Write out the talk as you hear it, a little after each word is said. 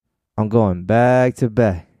I'm going back to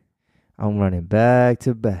back. I'm running back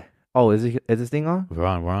to back. Oh, is this thing on? We're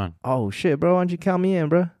on. Oh shit, bro! Why don't you count me in,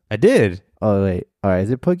 bro? I did. Oh wait, all right. Is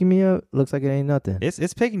it picking me up? Looks like it ain't nothing.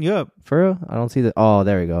 It's picking you up. For real? I don't see the. Oh,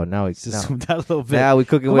 there we go. Now we Just zoom down a little bit. Now we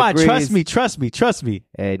cooking Come with on, grease. trust me.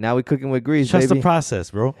 Hey, now we cooking with grease, Trust baby. the process,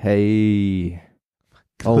 bro. Hey.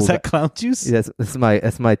 Oh, Was that clown juice? Yeah,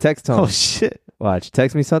 that's my text tone. Oh shit! Watch,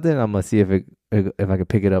 text me something. I'm gonna see if I can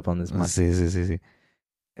pick it up on this mic. Let's see.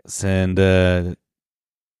 Send.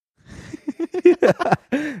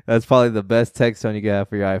 That's probably the best text tone you can have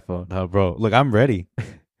for your iPhone. No, bro. Look, I'm ready.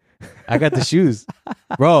 I got the shoes,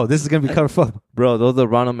 bro. This is gonna be colorful, bro. Those are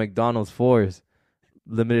Ronald McDonald's 4s,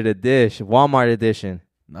 limited edition, Walmart edition.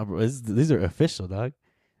 No, bro. These are official, dog.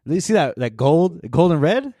 You see that gold and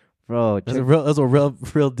red, bro? That's a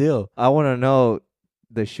real deal. I want to know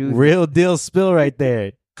the shoes. Real deal spill right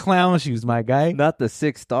there. Clown shoes, my guy. Not the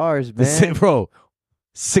 6 stars, man. Bro,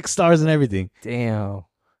 6 stars and everything. Damn.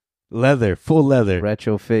 Leather, full leather.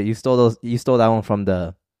 Retro fit. You stole that one from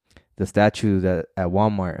the statue at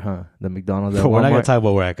Walmart, huh? The McDonald's at Walmart. We're not gonna talk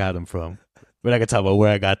about where I got them from. We're not gonna talk about where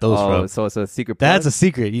I got those from. So it's a secret plug? That's a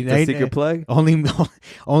secret. A secret plug?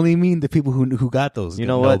 Only mean the people who got those. You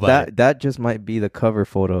know what? That just might be the cover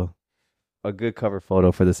photo. A good cover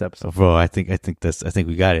photo for this episode. Bro, I think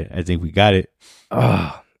we got it.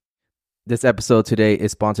 This episode today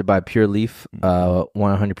is sponsored by Pure Leaf,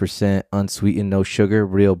 100% unsweetened, no sugar,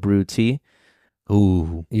 real brewed tea.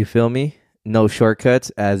 Ooh. You feel me? No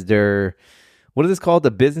shortcuts as their, what is this called?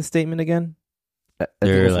 The business statement again?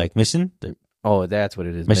 Their like mission? Oh, that's what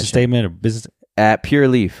it is. Mission statement or business? At Pure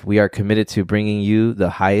Leaf, we are committed to bringing you the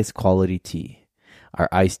highest quality tea. Our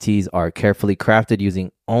iced teas are carefully crafted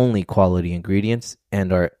using only quality ingredients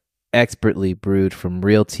and are expertly brewed from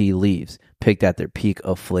real tea leaves, picked at their peak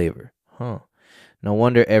of flavor. Huh. No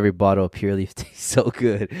wonder every bottle of Pure Leaf tastes so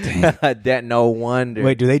good. That no wonder.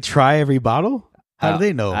 Wait, do they try every bottle? How do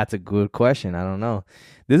they know? That's a good question. I don't know.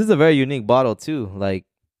 This is a very unique bottle too. Like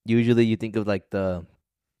usually you think of like the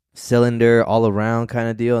cylinder all around kind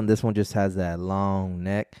of deal, and this one just has that long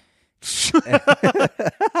neck.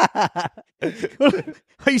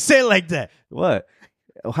 How you say it like that? What?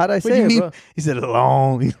 How'd I say it, bro? He said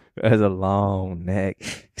long. It has a long neck,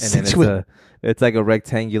 and then it's like a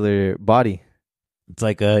rectangular body. It's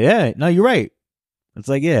like yeah. No, you're right. It's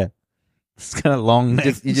like it's kind of long neck.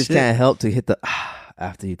 You just can't help to hit the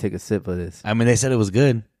after you take a sip of this. I mean, they said it was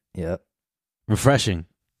good. Yep. Refreshing.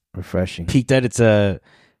 Peaked at its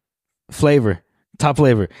flavor, top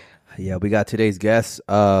flavor. Yeah, we got today's guest,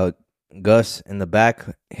 Gus, in the back,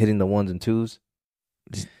 hitting the 1s and 2s.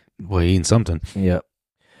 Boy, eating something. Yep.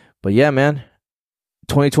 But yeah, man,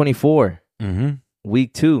 2024,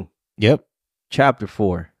 week 2. Yep. Chapter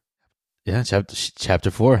 4. Yeah,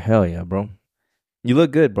 chapter 4. Hell yeah, bro. You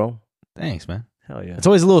look good, bro. Thanks, man. Hell yeah. It's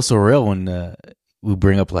always a little surreal when we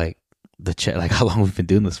bring up like like how long we've been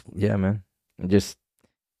doing this for. Yeah, man. Just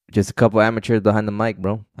a couple amateurs behind the mic,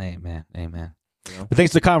 bro. Hey, man. You know? But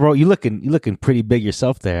thanks to the comment, bro. You looking pretty big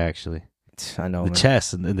yourself there, actually. I know, the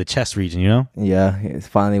chest in the chest region, you know. Yeah, it's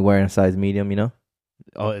finally wearing a size medium, you know.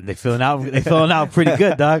 Oh, they feeling out. They feeling out pretty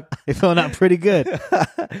good, dog. They feeling out pretty good.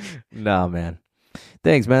 Nah, man.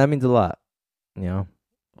 Thanks, man. That means a lot. You know,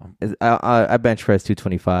 I bench press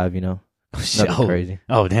 225. You know, nothing crazy.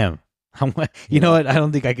 Oh, damn. You know what? I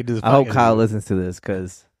don't think I could do this. I hope Kyle listens to this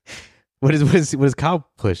because what does Kyle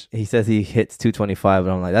push? He says he hits 225,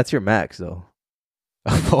 and I'm like, that's your max, though.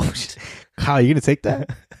 Oh, Kyle, you gonna take that?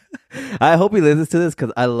 I hope he listens to this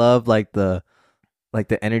because I love like the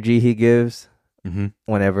energy he gives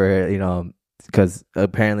whenever, you know, because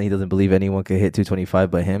apparently he doesn't believe anyone could hit 225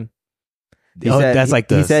 but him. He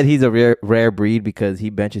said he's a rare breed because he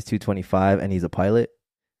benches 225 and he's a pilot.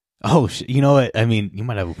 Oh, you know what? I mean, you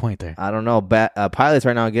might have a point there. I don't know. Pilots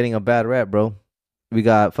right now are getting a bad rep, bro. We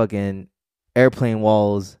got fucking airplane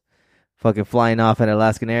walls fucking flying off at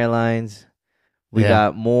Alaskan Airlines. We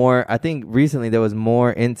got more. I think recently there was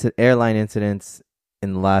more airline incidents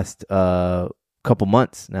in the last couple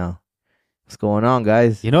months now. What's going on,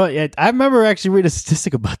 guys? You know what? I remember actually reading a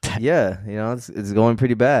statistic about that. Yeah, you know, it's going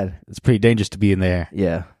pretty bad. It's pretty dangerous to be in the air.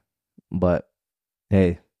 Yeah, but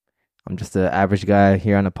hey, I'm just an average guy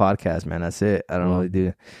here on the podcast, man. That's it. I don't really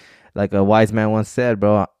do. Like a wise man once said,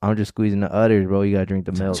 bro, I'm just squeezing the udders, bro. You gotta drink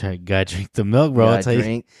the milk. You gotta drink the milk, bro. You gotta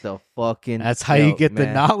drink the fucking That's how you get the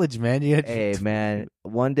knowledge, man. Hey, man,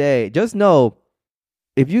 one day, just know,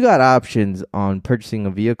 if you got options on purchasing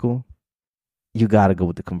a vehicle, you gotta go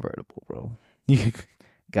with the convertible, bro. You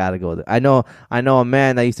gotta go with it. I know a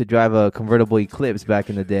man that used to drive a convertible Eclipse back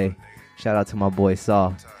in the day. Shout out to my boy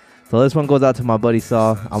Saul. So this one goes out to my buddy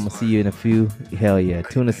Saul. I'm gonna see you in a few. Hell yeah,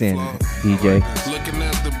 tune us in, DJ. Looking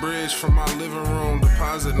at the bridge from my living room,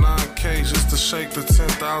 deposit 9K just to shake the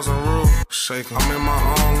 10,000 rule. Shake 'em. I'm in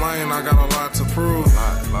my own lane, I got a lot to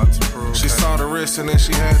prove. She saw the risk and then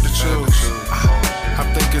she had to choose. I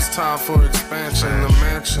think it's time for expansion, the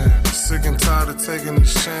mansion. Sick and tired of taking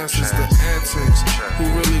these chances, the antics. Who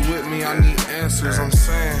really with me? I need answers, I'm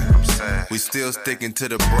saying. We still sticking to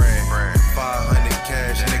the brand. 500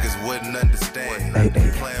 cash, niggas wouldn't understand.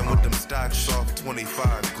 Hey. Playing with them stocks off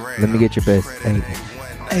 25 grand. Let me get your best.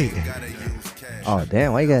 Hey. Oh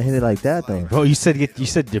damn, why you gotta hit it like that though? Bro, you said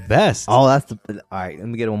your best. Oh, that's the. All right, let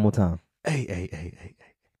me get it one more time. Hey.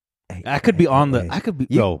 I could be on the. I could be.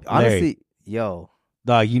 Yo, honestly, Larry, yo,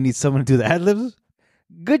 dog, you need someone to do the ad libs.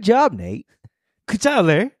 good job, Nate. Good job,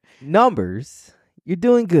 Larry. Numbers, you're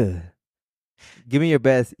doing good. Give me your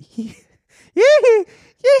best.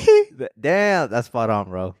 Damn, that's spot on,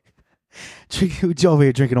 bro. You over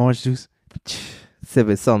here drinking orange juice? Sip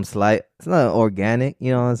it something slight. It's not organic,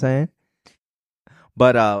 you know what I'm saying?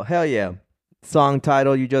 But hell yeah. Song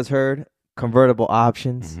title you just heard, Convertible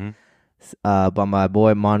Options, by my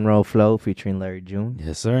boy Monroe Flow featuring Larry June.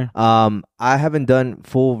 Yes, sir. I haven't done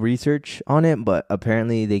full research on it, but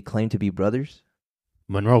apparently they claim to be brothers.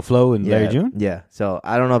 Monroe Flow and Larry June? Yeah. So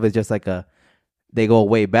I don't know if it's just like they go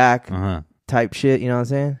way back type shit, you know what I'm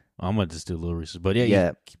saying? I'm gonna just do a little research, but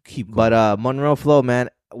yeah. Keep going. But Monroe Flow, man,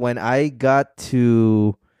 when I got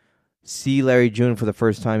to see Larry June for the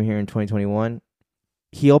first time here in 2021,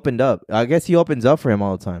 he opened up. I guess he opens up for him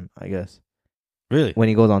all the time, I guess. Really? When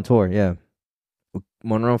he goes on tour, yeah.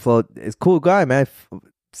 Monroe Flow is a cool guy, man.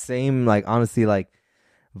 Same, like, honestly, like,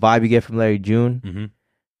 vibe you get from Larry June. Mm-hmm.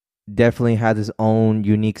 Definitely has his own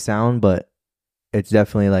unique sound, but it's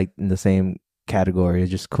definitely, like, in the same category.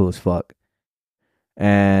 It's just cool as fuck.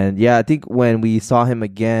 And, yeah, I think when we saw him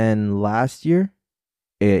again last year,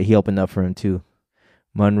 he opened up for him, too.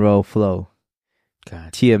 Monroe Flow.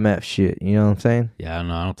 God. TMF shit, you know what I'm saying? Yeah, I don't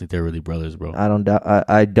know. I don't think they're really brothers, bro. I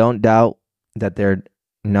don't doubt that they're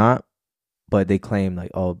not, but they claim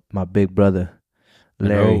like, oh, my big brother,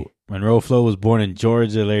 Larry. Monroe Flow was born in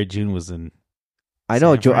Georgia. Larry June was in. I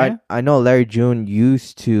know Larry June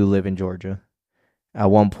used to live in Georgia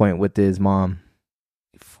at one point with his mom.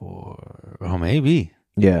 Maybe.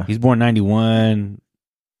 Yeah. He's born 91.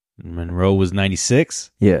 Monroe was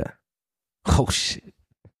 96. Yeah. Oh shit.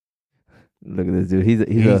 Look at this dude.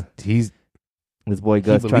 He's this boy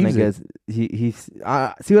Gus trying to get. He's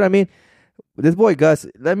see what I mean. This boy Gus.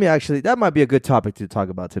 That might be a good topic to talk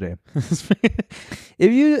about today.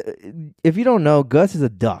 If you don't know, Gus is a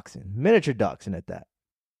dachshund, miniature dachshund at that.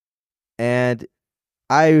 And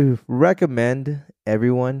I recommend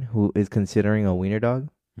everyone who is considering a wiener dog,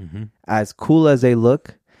 as cool as they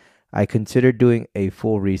look, I consider doing a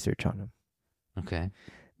full research on them. Okay.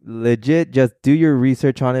 Legit, just do your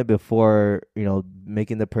research on it before,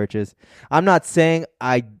 making the purchase. I'm not saying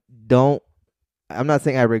I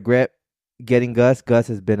regret getting Gus. Gus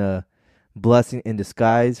has been a blessing in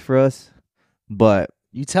disguise for us, but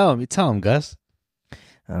you tell him, Gus.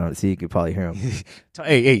 I don't see. You could probably hear him.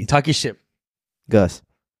 Hey, talk your shit, Gus.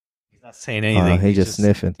 He's not saying anything. He's just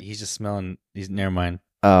sniffing. He's just smelling. Never mind.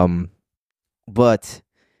 But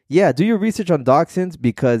yeah, do your research on dachshunds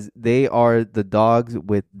because they are the dogs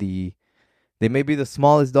they may be the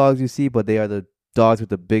smallest dogs you see, but they are the dogs with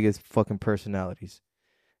the biggest fucking personalities.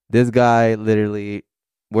 This guy literally,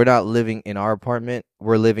 we're not living in our apartment.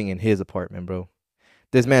 We're living in his apartment, bro.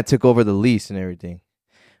 This man took over the lease and everything,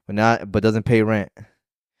 but doesn't pay rent.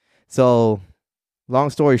 So, long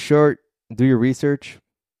story short, do your research.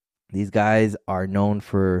 These guys are known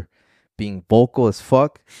for being vocal as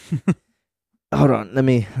fuck. Hold on, let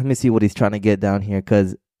me see what he's trying to get down here,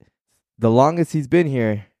 because the longest he's been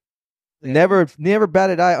here, never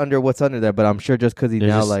batted eye under what's under there. But I'm sure just because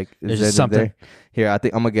there's just something there. Here. I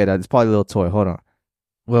think I'm gonna get it. It's probably a little toy. Hold on.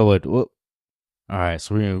 Well, all right.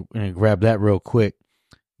 So we're gonna grab that real quick.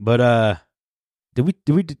 But did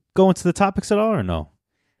we go into the topics at all or no?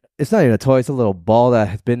 It's not even a toy. It's a little ball that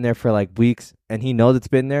has been there for like weeks, and he knows it's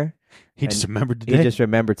been there. He just remembered today. He just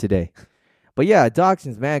remembered today. But yeah,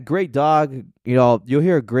 dachshunds, man, great dog. You'll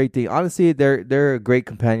hear a great thing. Honestly, they're a great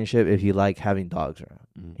companionship if you like having dogs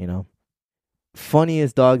around.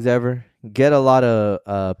 Funniest dogs ever. Get a lot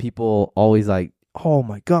of people always like, oh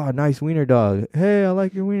my god, nice wiener dog. Hey, I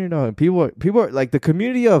like your wiener dog. And people are like, the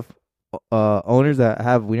community of owners that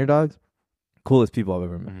have wiener dogs, coolest people I've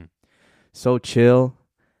ever met. Mm-hmm. So chill,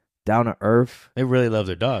 down to earth. They really love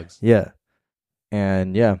their dogs. Yeah,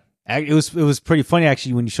 and yeah. It was pretty funny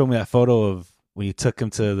actually when you showed me that photo of when you took him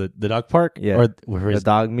to the dog park. Yeah, or his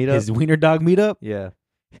dog meetup. His wiener dog meetup. Yeah,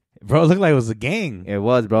 Bro, it looked like it was a gang. It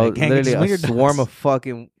was, bro. Like, Literally a wiener swarm dogs. of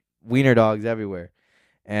fucking wiener dogs everywhere.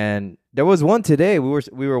 And there was one today.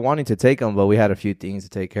 We were wanting to take them, but we had a few things to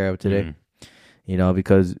take care of today. You know,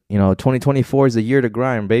 because 2024 is the year to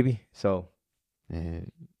grind, baby. So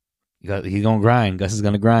He's gonna grind. Gus is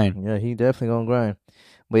gonna grind. yeah, he definitely gonna grind.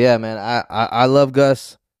 But yeah, man, I love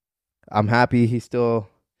Gus. I'm happy he's still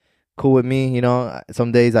cool with me. You know,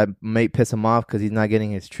 some days I may piss him off because he's not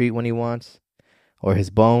getting his treat when he wants or his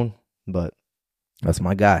bone, but that's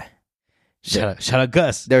my guy. Shout out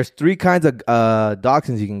Gus. There's 3 kinds of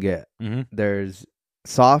dachshunds you can get. There's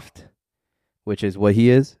soft, which is what he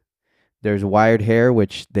is. There's wired hair,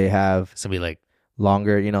 which they have Somebody like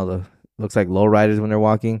longer, looks like low riders when they're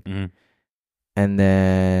walking. And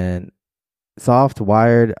then soft,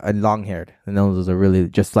 wired, and long haired. And those are really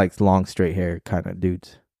just like long, straight hair kind of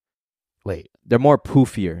dudes. wait. They're more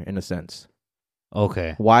poofier in a sense.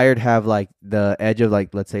 Okay. Wired have like the edge of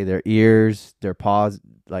like, let's say their ears, their paws,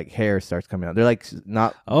 like hair starts coming out. They're like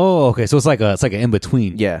not. Oh, okay. So it's like an in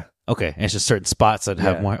between. Yeah. Okay. And it's just certain spots that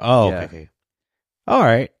have Yeah. more. Oh, Yeah. okay. All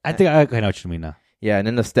right. I think I know what you mean now. Yeah. And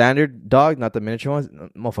then the standard dog, not the miniature ones,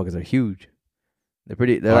 motherfuckers are huge. They're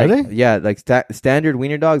pretty. They're Are like, they? Yeah. Like standard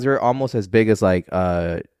wiener dogs are almost as big as like,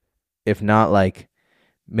 if not like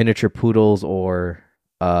miniature poodles or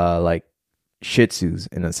like Shih Tzus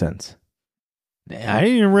in a sense. I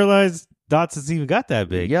didn't even realize Dachshunds even got that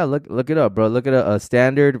big. Yeah, look it up, bro. Look at a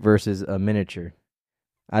standard versus a miniature.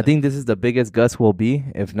 I think this is the biggest Gus will be.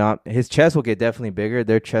 If not, his chest will get definitely bigger.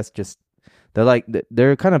 Their chest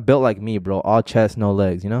they're kind of built like me, bro. All chest, no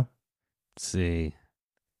legs. You know. Let's see.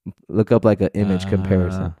 Look up like an image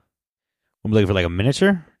comparison. I'm looking for like a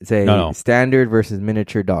miniature. Say No. standard versus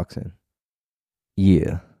miniature dachshund.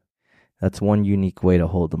 Yeah, that's one unique way to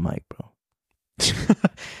hold the mic, bro.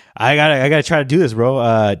 I gotta try to do this,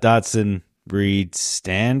 bro. Dachshund breed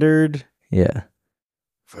standard Yeah,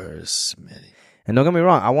 versus mini. and don't get me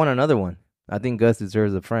wrong, I want another one. I think Gus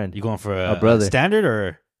deserves a friend. You going for A brother. standard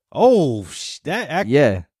or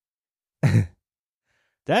Yeah.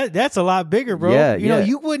 That's a lot bigger, bro. Yeah, you know, yeah.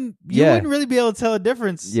 you wouldn't Yeah. really be able to tell a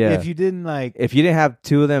difference Yeah. if you didn't like. If you didn't have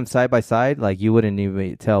 2 of them side by side, like you wouldn't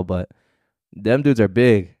even tell. But them dudes are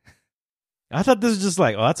big. I thought this was just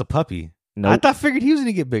like, oh, that's a puppy. No, I figured he was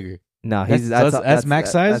gonna get bigger. no, that's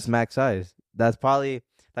max size? That's max size. That's probably,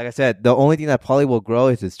 like I said, the only thing that probably will grow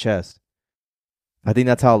is his chest. I think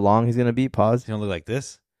that's how long he's gonna be. Pause. He's gonna look like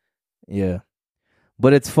this. Yeah,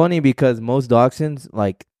 but it's funny because most dachshunds,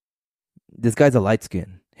 like this guy's a light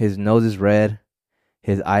skin. His nose is red.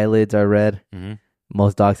 His eyelids are red. Mm-hmm.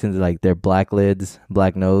 Most dachshunds, like they're black lids,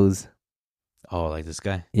 black nose. Oh, like this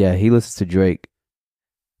guy. Yeah, he listens to Drake.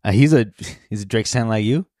 He's a Drake stan like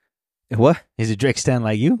you. What? He's a Drake stan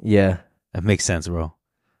like you. Yeah. That makes sense, bro.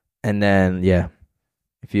 And then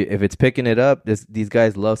if it's picking it up, these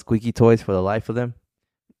guys love squeaky toys for the life of them.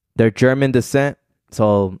 They're German descent,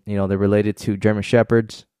 so they're related to German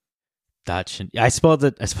shepherds. Dachshund. I spelled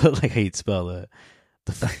it like how you'd spell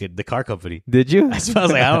the car company. Did you? I was like,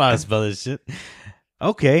 I don't know how to spell this shit.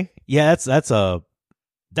 Okay, yeah, that's a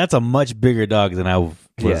much bigger dog than I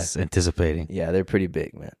was anticipating. Yeah, they're pretty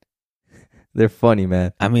big, man. They're funny,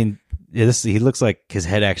 man. I mean, he looks like his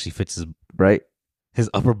head actually fits his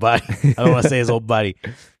upper body. I don't want to say his whole body.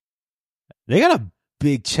 They got a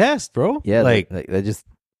big chest, bro. Yeah, like they just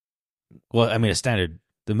a standard.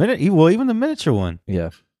 Even the miniature one. yeah.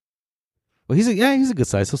 Well, he's a good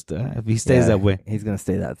size. If he stays that way, he's gonna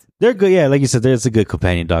stay that. they're good. Yeah, like you said, it's a good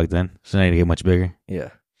companion dog. Then so not gonna get much bigger. Yeah.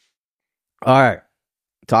 All right,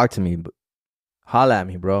 talk to me. Holla at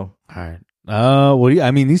me, bro. All right. What do you?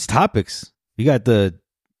 I mean, these topics. You got the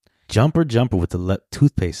jumper with the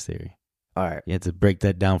toothpaste theory. All right. You had to break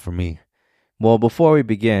that down for me. Well, before we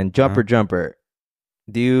begin, jumper.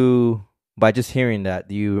 Do you, by just hearing that,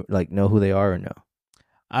 do you like know who they are or no?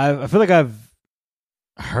 I feel like I've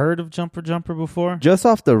heard of jumper before. Just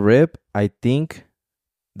off the rip, I think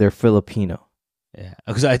they're Filipino. Yeah,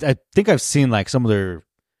 because I think I've seen like some of their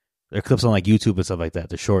clips on like YouTube and stuff like that.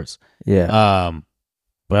 Their shorts. Yeah.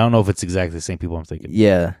 But I don't know if it's exactly the same people I'm thinking.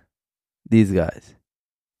 Yeah. These guys.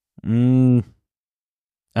 I don't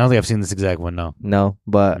think I've seen this exact one. No,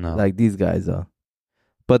 but No. like these guys though.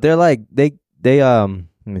 But they're like they let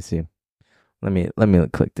me see. Let me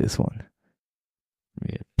click this one.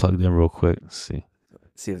 Yeah, plugged in real quick. Let's see.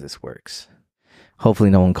 See if this works.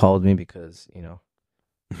 Hopefully no one called me because,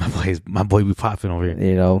 My boy be popping over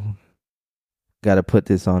here. Got to put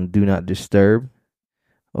this on do not disturb.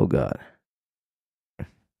 Oh God.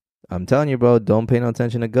 I'm telling you, bro, don't pay no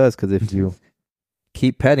attention to Gus because if you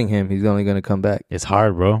keep petting him, he's only going to come back. It's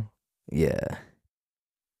hard, bro. Yeah.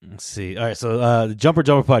 Let's see. All right, so the Jumper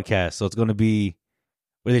podcast. So it's going to be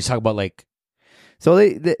where they talk about like. So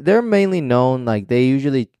they're mainly known, like they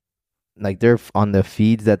usually, like they're on the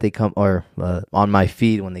feeds that they come, or on my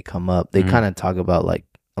feed when they come up, they kind of talk about like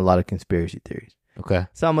a lot of conspiracy theories. Okay.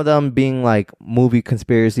 Some of them being like movie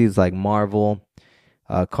conspiracies, like Marvel,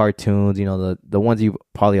 cartoons, the ones you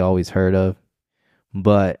probably always heard of.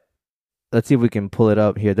 But let's see if we can pull it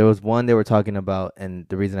up here. There was one they were talking about, and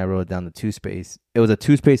the reason I wrote it down, the toothpaste, it was a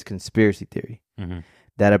toothpaste conspiracy theory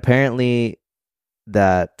that apparently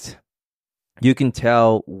that you can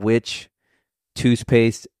tell which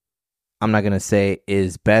toothpaste, I'm not going to say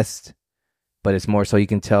is best, but it's more so you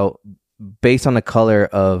can tell based on the color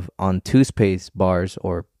on toothpaste bars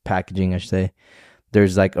or packaging, I should say,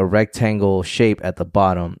 there's like a rectangle shape at the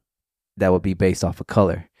bottom that would be based off of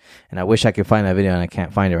color. And I wish I could find that video, and I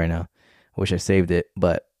can't find it right now. I wish I saved it,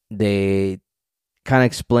 but they kind of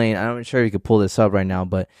explain, I'm not sure you could pull this up right now,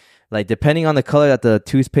 but like depending on the color that the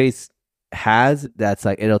toothpaste has, that's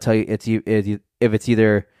like, it'll tell you if it's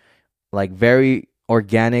either like very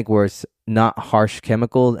organic where it's not harsh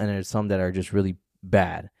chemicals, and there's some that are just really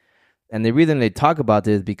bad. And the reason they talk about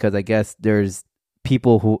this is because I guess there's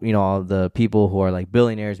people who, the people who are like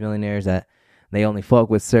billionaires, millionaires, that they only fuck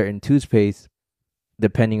with certain toothpaste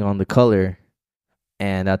depending on the color.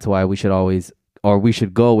 And that's why we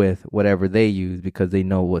should go with whatever they use because they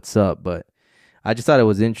know what's up. But I just thought it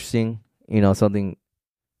was interesting, something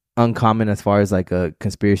uncommon as far as like a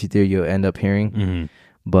conspiracy theory you'll end up hearing.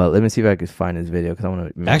 But let me see if I can find this video because I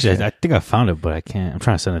want to. Actually, I think I found it, but I can't. I'm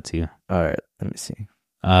trying to send it to you. All right, let me see.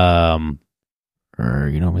 Or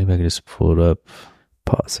maybe I can just pull it up.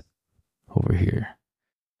 Pause. Over here.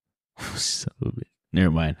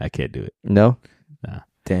 Never mind. I can't do it. No? Nah.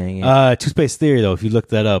 Dang it. Toothpaste theory, though. If you look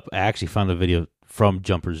that up, I actually found a video from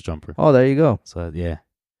Jumper's Jumper. Oh, there you go. So yeah.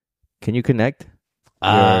 Can you connect?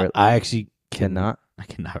 I actually cannot. I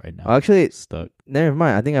cannot right now. Actually, it's stuck. Never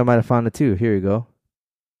mind. I think I might have found it too. Here you go.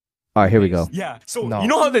 All right, here we go. Yeah, so you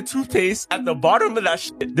know how the toothpaste, at the bottom of that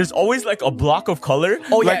shit, there's always like a block of color?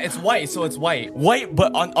 Oh, like, yeah, it's white, so it's white. White,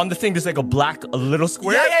 but on the thing, there's like a little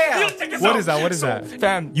square. Yeah. Check this What out. is that? What is that?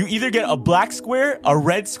 Fam, you either get a black square, a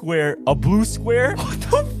red square, a blue square. What the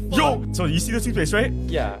fuck? Yo, so you see the toothpaste, right?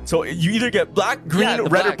 Yeah. So you either get black, green, the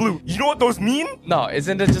red, or black. blue. You know what those mean? No,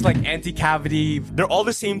 isn't it just like anti-cavity? They're all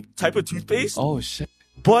the same type of toothpaste. Oh, shit.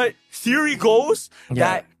 But theory goes Yeah.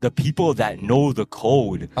 that the people that know the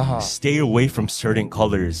code stay away from certain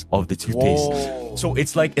colors of the toothpaste. Whoa. So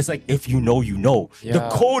it's like if you know, you know. Yeah. The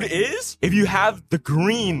code is if you have the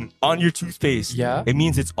green on your toothpaste, it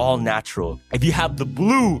means it's all natural. If you have the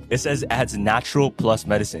blue, it says it has natural plus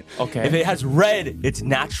medicine. Okay. If it has red, it's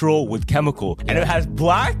natural with chemical. And if it has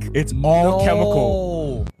black, it's all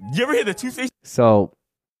chemical. You ever hear the toothpaste? So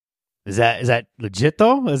Is that legit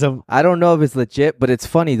though? I don't know if it's legit, but it's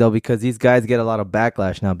funny though because these guys get a lot of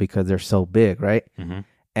backlash now because they're so big, right?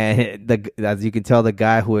 And as you can tell, the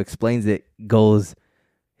guy who explains it goes,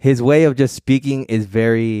 his way of just speaking is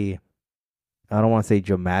very, I don't want to say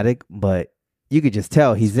dramatic, but you could just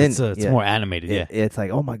tell he's it's more animated. It's like,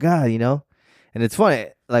 oh my God, and it's funny.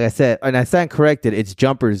 Like I said, and I stand corrected. It's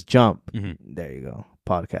Jumper's Jump. There you go,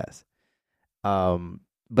 podcast.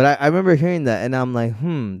 But I remember hearing that, and I'm like,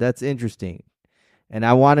 that's interesting. And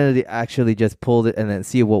I wanted to actually just pull it and then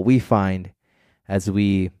see what we find as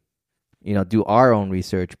we, do our own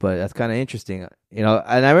research. But that's kind of interesting, And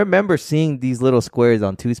I remember seeing these little squares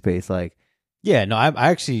on toothpaste, like. Yeah, no, I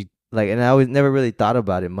actually like, and I never really thought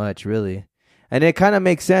about it much, really. And it kind of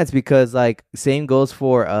makes sense because, like, same goes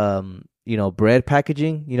for, bread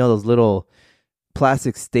packaging. Those little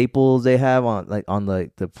plastic staples they have on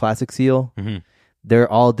the plastic seal. They're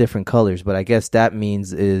all different colors, but I guess that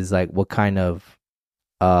means is like what kind of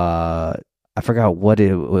I forgot what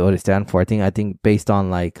it stands for. I think based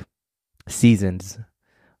on like seasons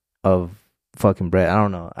of fucking bread. I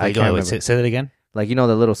don't know. I can't remember. Say that again. Like the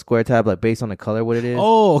little square tab, like based on the color, what it is.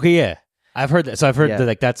 Oh, okay, yeah. I've heard that. So I've heard that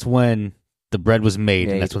like that's when the bread was made,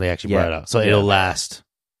 and that's when they actually brought it out. So it'll last.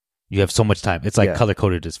 You have so much time. It's like color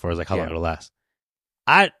coded as far as like how long it'll last.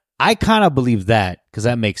 I kind of believe that because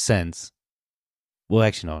that makes sense. Well,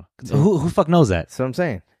 actually, no. Who fuck knows that? That's what I'm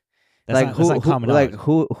saying. That's not common knowledge.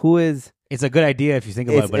 Who is? It's a good idea if you think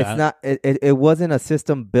about it, but it's not. It wasn't a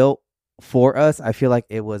system built for us. I feel like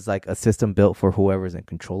it was like a system built for whoever's in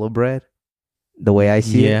control of bread. The way I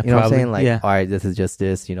see it, you know what I'm saying? Like, all right, this is just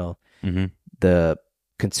this. The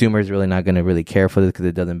consumer's really not going to really care for this because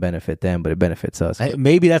it doesn't benefit them, but it benefits us.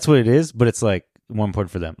 Maybe that's what it is, but it's like more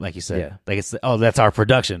important for them, like you said. Yeah. Like it's that's our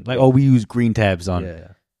production. Like we use green tabs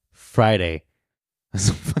on Friday. That's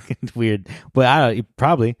fucking weird, but I don't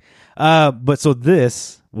probably. But so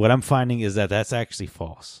this what I'm finding is that that's actually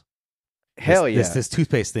false. Hell yeah. This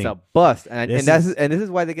toothpaste thing. It's a bust. And this is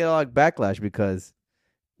why they get a lot of backlash because,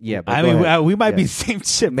 yeah. But I mean, we might be the same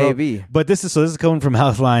shit, bro. Maybe. But this is coming from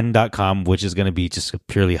healthline.com, which is going to be just a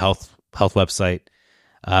purely health website.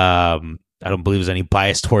 I don't believe there's any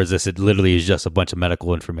bias towards this. It literally is just a bunch of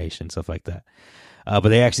medical information, stuff like that. But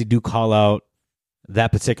they actually do call out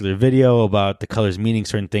that particular video about the colors meaning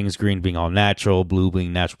certain things, green being all natural, blue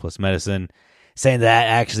being natural plus medicine, saying that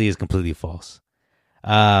actually is completely false. They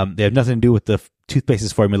have nothing to do with the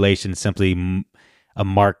toothpaste's formulation, simply a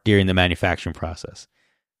mark during the manufacturing process.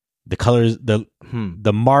 The colors,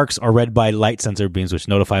 the marks are read by light sensor beams, which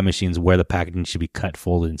notify machines where the packaging should be cut,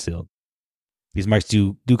 folded, and sealed. These marks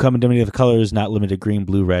do come in many of the colors, not limited to green,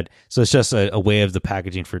 blue, red. So it's just a way of the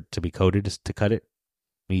packaging to be coated to cut it.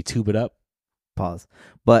 When you tube it up. Pause.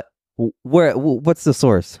 But what's the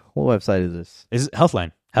source? What website is this? It's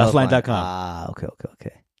Healthline. Healthline.com. Ah,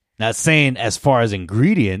 okay. Now, it's saying as far as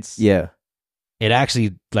ingredients, yeah, it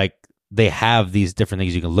actually, like, they have these different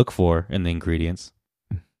things you can look for in the ingredients.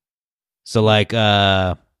 So, like,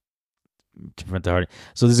 to prevent the heart.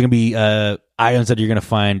 So, this is going to be items that you're going to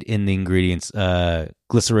find in the ingredients.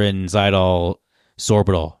 Glycerin, xylitol,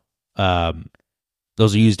 sorbitol.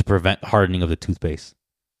 Those are used to prevent hardening of the toothpaste.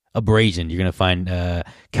 Abrasion, you're going to find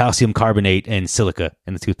calcium carbonate and silica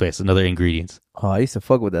in the toothpaste, another ingredients. Oh, I used to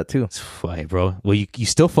fuck with that too. Hey, bro. Well, you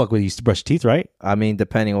still fuck with it. You used to brush your teeth, right? I mean,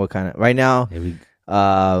 depending on what kind of... Right now, I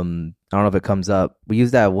don't know if it comes up. We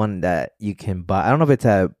use that one that you can buy. I don't know if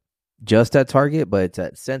it's just at Target, but it's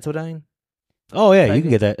at Sensodyne. Oh, yeah, you can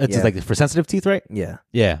get that. It's just like for sensitive teeth, right? Yeah.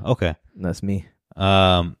 Yeah, okay. That's me.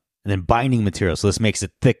 And then binding material. So this makes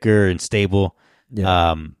it thicker and stable.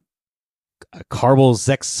 Yeah.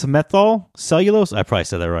 Carbolzexmethyl cellulose. I probably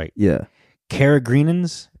said that right. Yeah.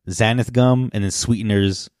 Carrageenans, xanth gum, and then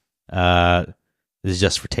sweeteners. This is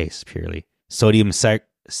just for taste purely. Sodium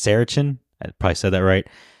sericin. I probably said that right.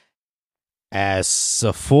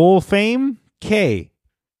 Acesulfame K.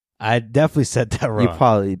 I definitely said that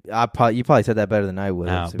wrong. You probably said that better than I would.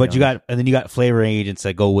 But you got flavoring agents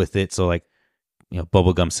that go with it. So like,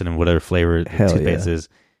 bubblegum, cinnamon, whatever flavor the toothpaste is.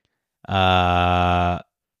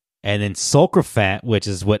 And then sulcrafat, which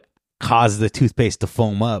is what causes the toothpaste to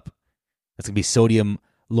foam up. That's going to be sodium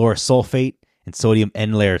lauryl sulfate and sodium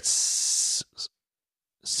N-layer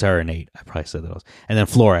serenate. I probably said those. And then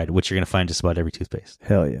fluoride, which you're going to find just about every toothpaste.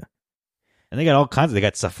 Hell yeah. And they got all kinds of, they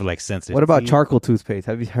got stuff for like sensitive. What about charcoal toothpaste?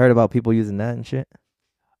 Have you heard about people using that and shit?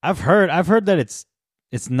 I've heard that it's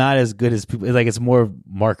not as good as people, like it's more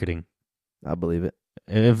marketing. I believe it.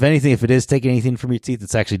 If anything, if it is taking anything from your teeth,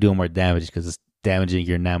 it's actually doing more damage because it's damaging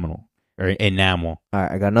your enamel. All right,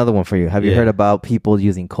 I got another one for you. Have you heard about people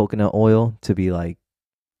using coconut oil to be like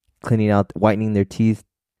whitening their teeth?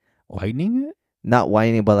 Whitening it? Not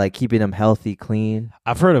whitening, but like keeping them healthy, clean.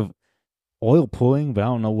 I've heard of oil pulling, but I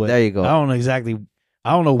don't know what. There you go. I don't know exactly.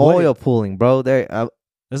 I don't know what oil pulling, bro.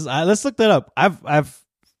 Let's look that up.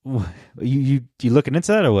 You looking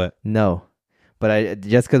into that or what? No. But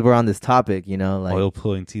just because we're on this topic, like oil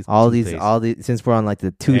pulling teeth, all these, since we're on like the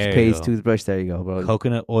toothpaste, toothbrush, there you go, bro.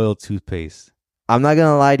 Coconut oil toothpaste. I'm not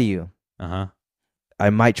gonna lie to you. I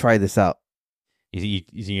might try this out. You think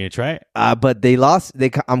you're gonna try it? But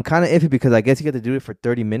I'm kind of iffy because I guess you got to do it for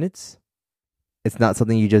 30 minutes. It's not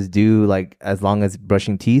something you just do like as long as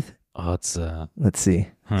brushing teeth. Oh, it's Let's see.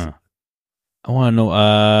 I want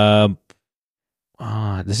to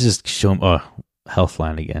know. This is just show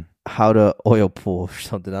Healthline again. How to oil pull or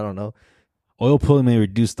something. I don't know. Oil pulling may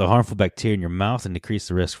reduce the harmful bacteria in your mouth and decrease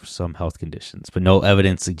the risk for some health conditions, but no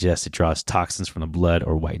evidence suggests it draws toxins from the blood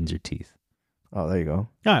or whitens your teeth. Oh, there you go. All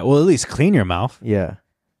right. Well, at least clean your mouth. Yeah.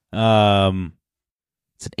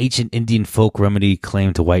 It's an ancient Indian folk remedy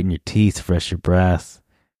claimed to whiten your teeth, fresh your breath.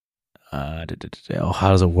 How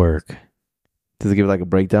does it work? Does it give like a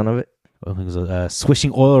breakdown of it?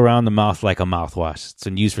 Swishing oil around the mouth like a mouthwash. It's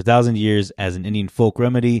been used for thousands of years as an Indian folk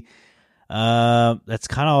remedy. That's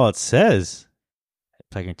kind of all it says.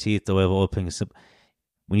 Like your teeth, the way of oil pulling is simple.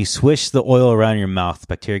 When you swish the oil around your mouth,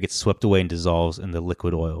 bacteria gets swept away and dissolves in the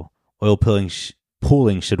liquid oil. Oil pulling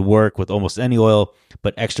should work with almost any oil,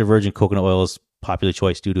 but extra virgin coconut oil is popular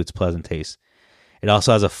choice due to its pleasant taste. It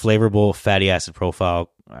also has a flavorable fatty acid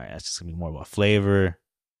profile. All right, that's just gonna be more about flavor.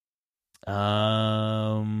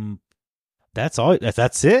 That's all.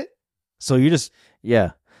 That's it. So you just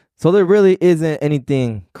So there really isn't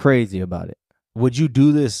anything crazy about it. Would you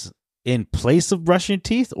do this in place of brushing your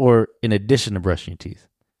teeth or in addition to brushing your teeth?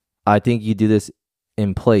 I think you do this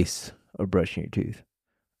in place of brushing your teeth.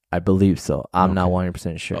 I believe so. I'm not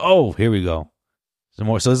 100% sure. Oh, here we go. So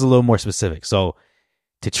this is a little more specific. So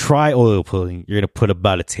to try oil pulling, you're going to put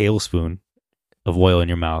about a tablespoon of oil in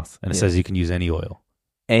your mouth. And it says you can use any oil.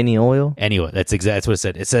 Any oil? Any oil. That's what it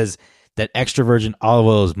said. It says that extra virgin olive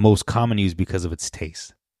oil is most common use because of its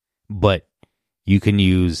taste. But you can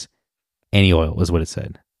use any oil is what it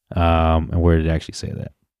said. And where did it actually say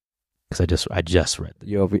that? Because I just read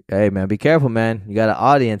that. Hey, man, be careful, man. You got an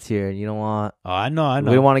audience here, and you don't want... Oh, I know.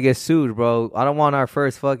 We don't want to get sued, bro. I don't want our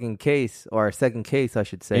first fucking case, or our second case, I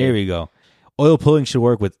should say. Here we go. Oil pulling should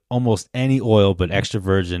work with almost any oil, but extra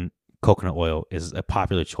virgin coconut oil is a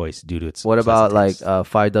popular choice due to its... What about, like,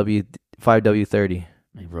 5W30?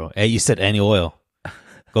 Hey, bro. Hey, you said any oil.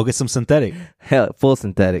 Go get some synthetic. Hell, full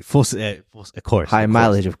synthetic. Full, of course. High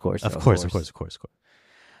mileage, of course. Of course.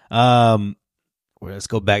 Let's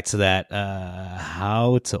go back to that.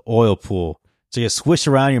 How to oil pull. So you swish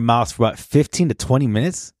around your mouth for about 15 to 20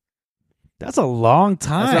 minutes. That's a long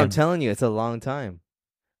time. That's what I'm telling you. It's a long time.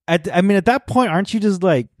 At that point, aren't you just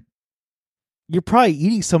like, you're probably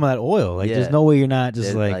eating some of that oil. Like, there's no way you're not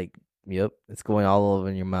just like, yep, it's going all over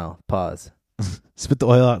in your mouth. Pause. Spit the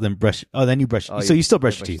oil out, then brush. Oh, then you brush. So you still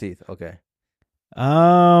brush your teeth. Okay.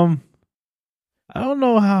 I don't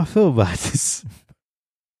know how I feel about this.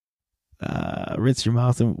 Rinse your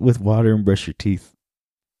mouth with water and brush your teeth.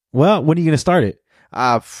 Well, when are you going to start it?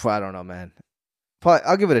 I don't know, man. Probably,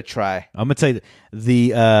 I'll give it a try. I'm going to tell you,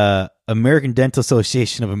 the American Dental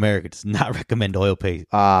Association of America does not recommend oil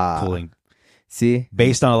pulling. See?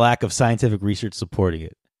 Based on a lack of scientific research supporting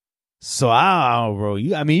it. So, I don't know, bro.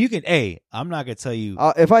 You can, I'm not going to tell you.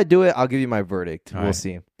 If I do it, I'll give you my verdict. We'll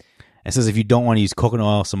see. It says if you don't want to use coconut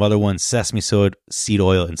oil, some other ones, sesame seed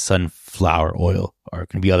oil, and sunflower oil are going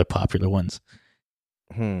to be other popular ones.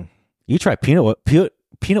 You try peanut oil.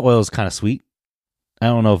 Peanut oil is kind of sweet. I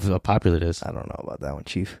don't know how popular it is. I don't know about that one,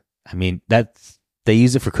 Chief. I mean, they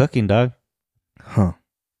use it for cooking, dog. Huh.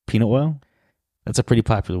 Peanut oil? That's a pretty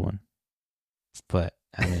popular one. But,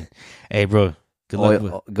 I mean, hey, bro. Good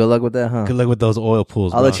luck with that, huh? Good luck with those oil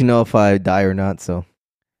pulls, I'll let you know if I die or not, so.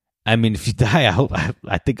 I mean, if you die,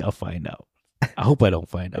 I think I'll find out. I hope I don't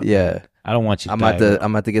find out. Yeah. I don't want you to die.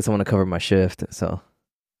 I'm about to get someone to cover my shift, so.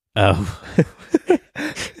 Oh.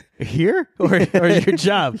 Here? Or your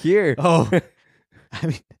job? Here. Oh. I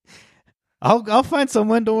mean, I'll find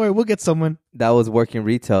someone. Don't worry. We'll get someone. That was working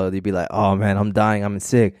retail. They'd be like, oh, man, I'm dying. I'm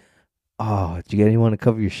sick. Oh, did you get anyone to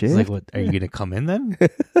cover your shift? It's like, what? Are you going to come in then?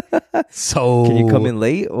 So. Can you come in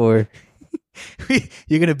late or?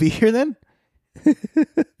 You're going to be here then?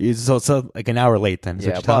 So like an hour late then.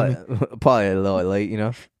 Yeah, probably a little late,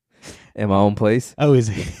 in my own place. I always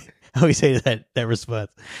say that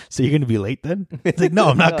response. So you're going to be late then? It's like, no,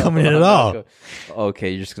 I'm not coming in at all.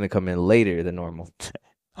 Okay, you're just going to come in later than normal.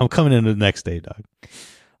 I'm coming in the next day, dog.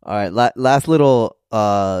 All right, last little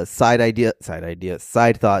side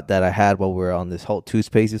thought that I had while we were on this whole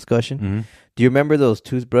toothpaste discussion. Mm-hmm. Do you remember those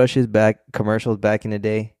toothbrushes commercials back in the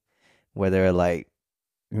day where they're like,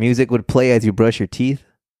 music would play as you brush your teeth?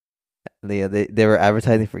 They were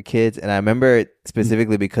advertising for kids, and I remember it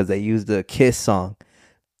specifically because they used the Kiss song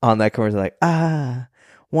on that commercial, like, I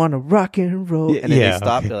wanna rock and roll, and then they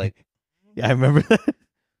stopped. Okay. They're like, yeah, I remember that.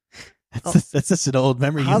 That's such an old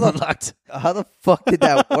memory you unlocked. How the fuck did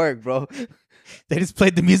that work, bro? They just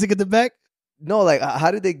played the music in the back? No, like,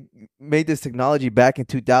 how did they make this technology back in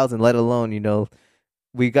 2000? Let alone,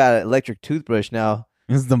 we got an electric toothbrush now.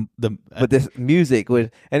 This is but this music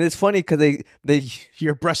would, and it's funny because they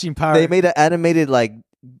your brushing power. They made an animated like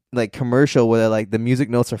commercial where like the music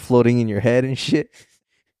notes are floating in your head and shit.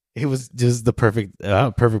 It was just the perfect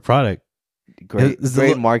product.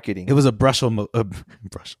 Great marketing. It was a brushel. It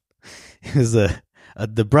was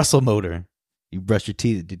the Brussels motor. You brush your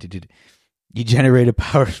teeth. You generated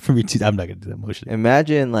power from your teeth. I'm not gonna do that motion.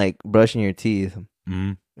 Imagine like brushing your teeth,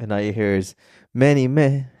 and all you hear is many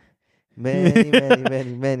men. Many.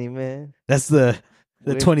 That's the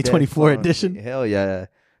 2024 edition. Hell yeah,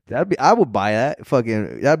 I would buy that.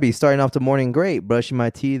 That'd be starting off the morning great. Brushing my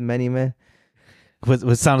teeth, many men.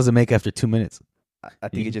 What sound does it make after 2 minutes? I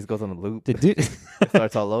think it just goes on a loop. It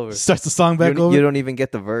starts all over. Starts the song back over. You don't even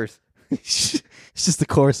get the verse. It's just the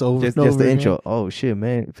chorus over. Just the intro. Man. Oh shit,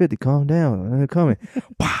 man! 50, calm down. They're coming.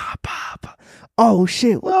 Oh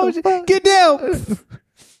shit! Get down.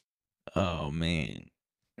 Oh man.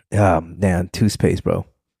 Damn, toothpaste, bro.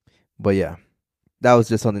 But yeah, that was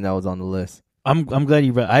just something that was on the list. I'm glad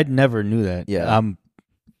you read. I never knew that. Yeah, I'm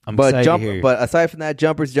excited to hear. But aside from that,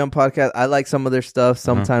 Jumpers Jump podcast, I like some of their stuff.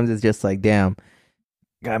 Sometimes it's just like, damn,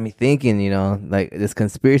 got me thinking. Like this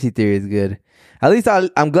conspiracy theory is good. At least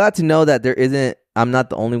I'm glad to know that there isn't. I'm not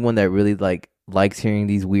the only one that really likes hearing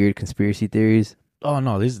these weird conspiracy theories. Oh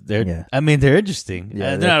no, they're interesting.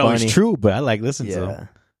 Yeah, they're not funny. always true, but I like listening to them.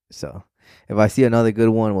 So if I see another good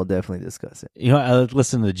one, we'll definitely discuss it. You know, I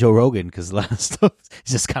listen to Joe Rogan because a lot of stuff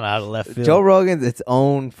is just kind of out of left field. Joe Rogan's its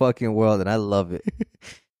own fucking world, and I love it.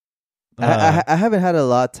 I haven't had a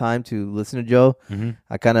lot of time to listen to Joe. Mm-hmm.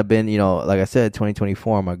 I kind of been, like I said,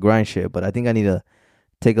 2024 on my grind shit, but I think I need to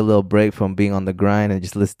take a little break from being on the grind and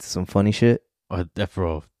just listen to some funny shit.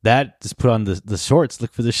 Bro, that just put on the shorts.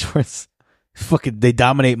 Look for the shorts. Fucking, they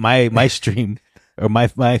dominate my stream or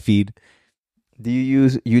my feed. Do you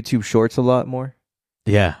use YouTube Shorts a lot more?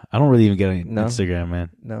 Yeah, I don't really even get on Instagram, man.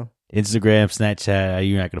 No. Instagram, Snapchat,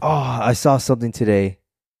 you're not gonna. Oh, I saw something today.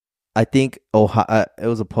 I think Ohio. It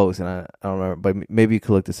was a post, and I don't remember, but maybe you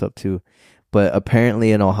could look this up too. But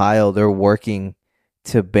apparently in Ohio, they're working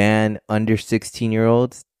to ban under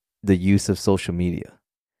 16-year-olds the use of social media.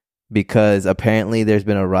 Because apparently there's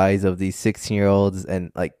been a rise of these 16-year-olds and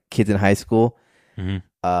like kids in high school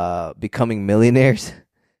becoming millionaires.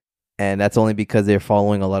 And that's only because they're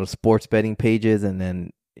following a lot of sports betting pages. And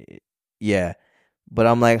then, yeah. But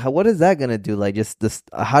I'm like, what is that going to do? Like, just this,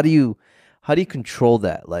 how do you control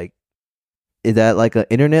that? Like, is that like an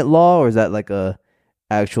internet law or is that like a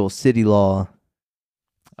actual city law?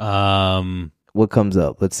 What comes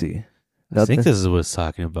up? Let's see. I think this is what it's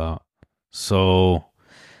talking about. So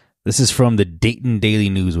this is from the Dayton Daily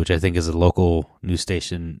News, which I think is a local news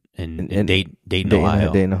station in Dayton,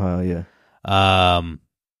 Ohio. Dayton, Ohio, yeah.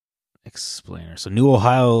 Explainer. So new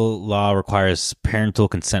Ohio law requires parental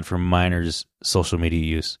consent for minors' social media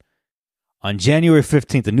use. On January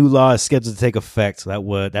 15th, the new law is scheduled to take effect.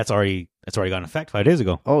 So that's already got in effect 5 days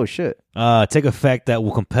ago. Oh shit. Take effect that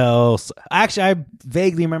will compel. Actually, I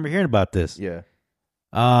vaguely remember hearing about this. Yeah.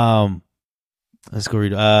 Let's go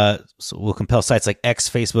read. So we'll compel sites like X,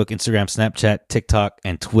 Facebook, Instagram, Snapchat, TikTok,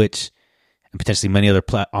 and Twitch, and potentially many other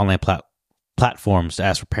online platforms to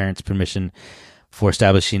ask for parents' permission for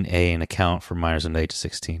establishing an account for minors under the age of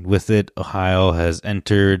 16. With it, Ohio has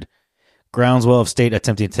entered groundswell of state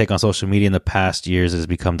attempting to take on social media in the past years. It has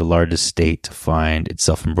become the largest state to find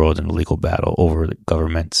itself embroiled in a legal battle over the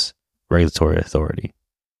government's regulatory authority.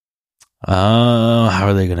 How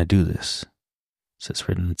are they going to do this? So it's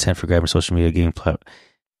written intent for grabbing social media gaming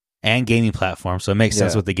platforms. So it makes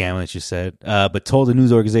sense with the gambling that you said. But told the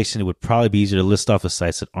news organization it would probably be easier to list off the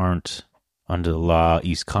sites that aren't under the law,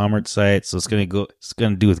 e-commerce sites. So it's going to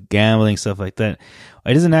do with gambling, stuff like that.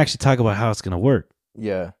 It doesn't actually talk about how it's going to work.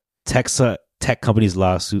 Yeah. Tech companies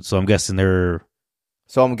lawsuit. So I'm guessing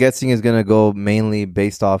it's going to go mainly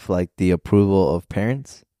based off like the approval of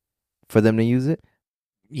parents for them to use it.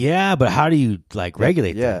 Yeah, but how do you like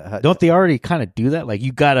regulate that? Don't they already kind of do that? Like don't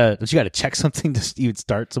you gotta check something to even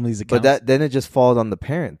start some of these accounts? But then it just falls on the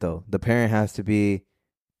parent though. The parent has to be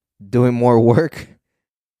doing more work.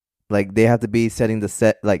 Like they have to be setting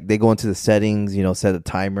like they go into the settings, set a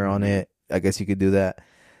timer on it. I guess you could do that.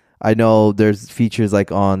 I know there's features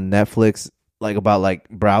like on Netflix, like about like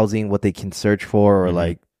browsing what they can search for, or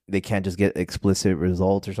like they can't just get explicit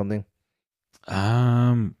results or something.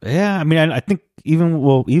 Yeah, I mean, I think even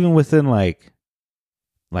within like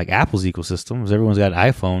Apple's ecosystems, everyone's got an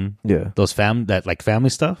iPhone. Yeah, those family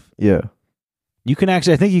stuff. Yeah, you can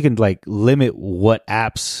actually, I think you can like limit what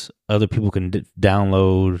apps other people can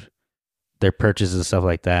download, their purchases and stuff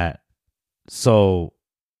like that. So,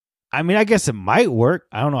 I mean, I guess it might work.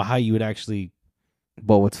 I don't know how you would actually.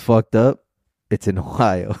 But what's fucked up? It's in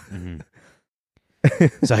Ohio. Mm-hmm.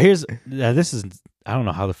 So this is. I don't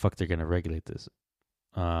know how the fuck they're going to regulate this.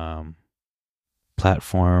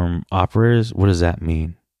 Platform operators, what does that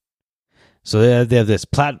mean? So they have this.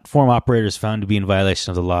 Platform operators found to be in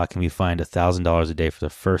violation of the law can be fined $1,000 a day for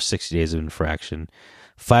the first 60 days of infraction,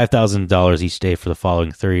 $5,000 each day for the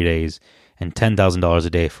following 30 days, and $10,000 a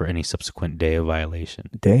day for any subsequent day of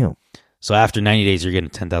violation. Damn. So after 90 days, you're getting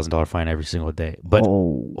a $10,000 fine every single day. But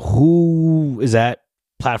who is that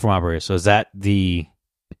platform operator? So is that the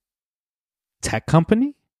tech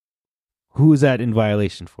company? Who is that in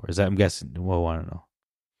violation for? Is that, I'm guessing, well, I don't know.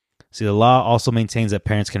 See, the law also maintains that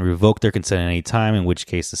parents can revoke their consent at any time, in which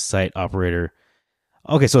case the site operator.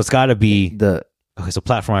 Okay, so it's got to be so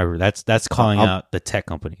platform operator. That's calling out the tech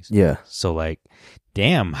companies. Yeah. So like,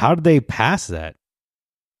 damn, how did they pass that?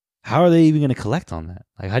 How are they even going to collect on that?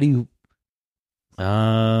 Like, how do you?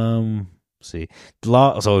 See, the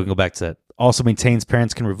law. So we can go back to that. Also maintains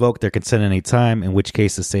parents can revoke their consent at any time, in which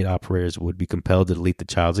case the state operators would be compelled to delete the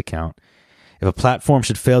child's account. If a platform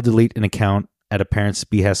should fail to delete an account at a parent's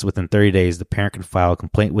behest within 30 days, the parent can file a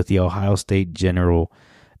complaint with the Ohio State General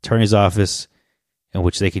Attorney's Office, in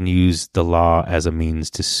which they can use the law as a means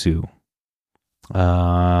to sue.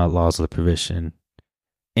 Laws of the provision.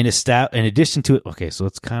 In addition to it, okay, so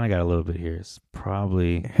it's kind of got a little bit here. It's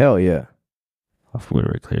probably hell yeah. Off where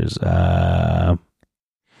it clears.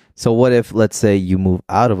 So what if, let's say, you move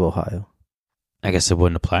out of Ohio? I guess it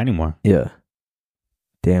wouldn't apply anymore. Yeah.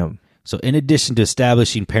 Damn. So in addition to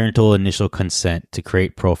establishing parental initial consent to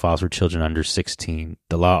create profiles for children under 16,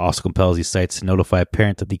 the law also compels these sites to notify a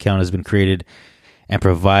parent that the account has been created and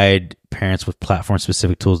provide parents with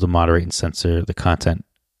platform-specific tools to moderate and censor the content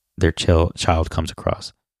their child comes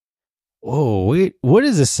across. Oh, wait. What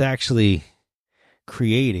is this actually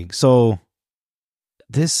creating? So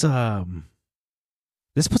this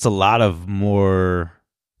puts a lot of more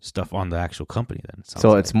stuff on the actual company then.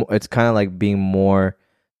 So it's kind of like being more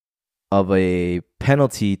of a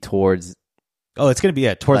penalty towards... Oh, it's going to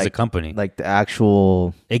be towards the company. Like the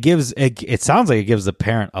actual... It sounds like it gives the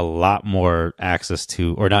parent a lot more access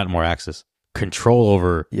to, or not more access, control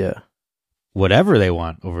over whatever they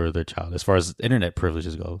want over their child as far as internet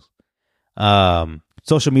privileges goes.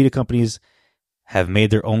 Social media companies have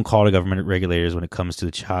made their own call to government regulators when it comes to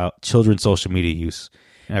the children's social media use.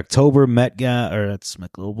 In October, Met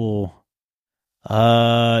Global.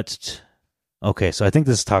 Okay, so I think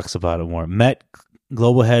this talks about it more. Met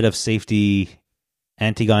Global Head of Safety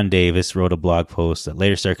Antigon Davis wrote a blog post that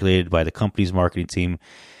later circulated by the company's marketing team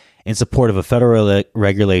in support of a federal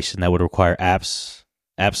regulation that would require app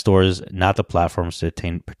stores, not the platforms, to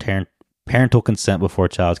obtain parental consent before a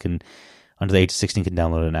child under the age of 16 can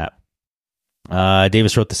download an app.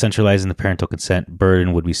 Davis wrote, the centralizing the parental consent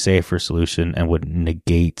burden would be safer solution and would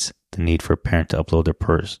negate the need for a parent to upload their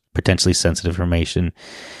potentially sensitive information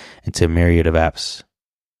into a myriad of apps.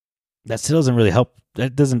 That still doesn't really help.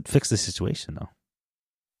 That doesn't fix the situation, though.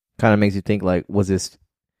 Kind of makes you think, like, was this...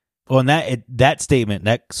 Well, and that statement,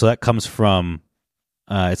 that comes from,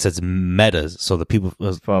 it says Metas, so the people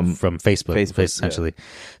from Facebook essentially. Yeah.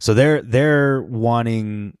 So they're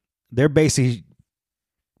basically...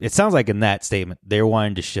 It sounds like in that statement, they're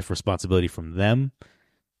wanting to shift responsibility from them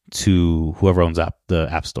to whoever owns the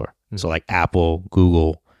App Store. Mm-hmm. So like Apple,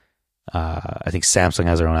 Google, I think Samsung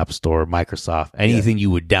has their own App Store, Microsoft, anything you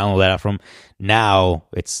would download that app from, now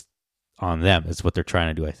it's on them. It's what they're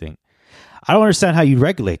trying to do, I think. I don't understand how you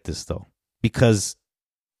regulate this, though, because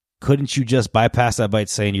couldn't you just bypass that by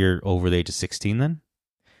saying you're over the age of 16 then?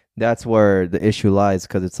 That's where the issue lies,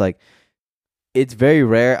 because it's like, it's very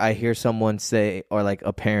rare I hear someone say, or like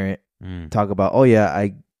a parent talk about, oh yeah,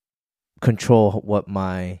 I control what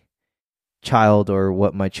my child or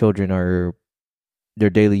what my children are, their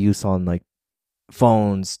daily use on, like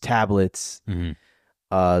phones, tablets,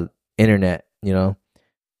 internet, you know?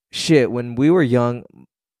 Shit, when we were young,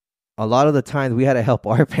 a lot of the times we had to help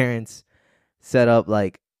our parents set up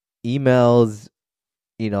like emails.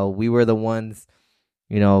 You know, we were the ones,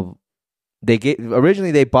 you know,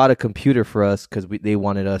 originally they bought a computer for us because they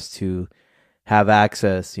wanted us to have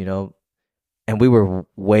access, you know, and we were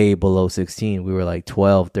way below 16. We were like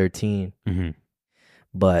 12, 13. Mm-hmm.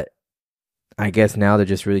 But I guess now they're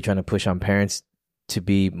just really trying to push on parents to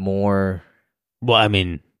be more. Well, I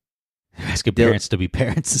mean, they're asking parents to be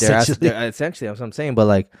parents, essentially. Essentially, that's what I'm saying. But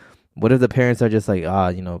like, what if the parents are just like,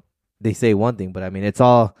 you know, they say one thing, but I mean, it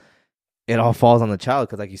all falls on the child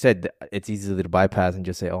because, like you said, it's easy to bypass and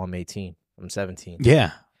just say, oh, I'm 18. I'm 17.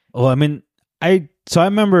 Yeah. Well, I mean, I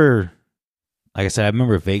remember, like I said, I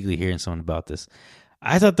remember vaguely hearing something about this.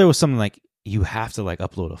 I thought there was something like you have to like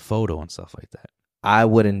upload a photo and stuff like that. I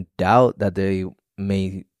wouldn't doubt that they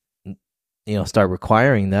may, you know, start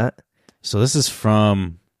requiring that. So this is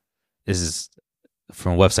from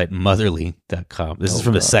website motherly.com. This is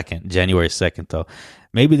from January 2nd, though.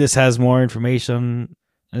 Maybe this has more information.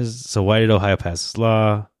 So why did Ohio pass this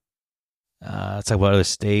law? Let's talk about other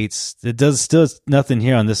states. It does still nothing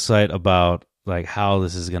here on this site about like how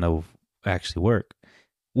this is going to actually work,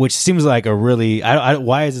 which seems like a really.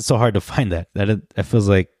 Why is it so hard to find that? That feels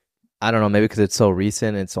like, I don't know. Maybe because it's so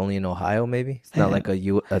recent. It's only in Ohio. Maybe it's not like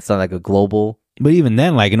it's not like a global. But even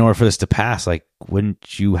then, like in order for this to pass, like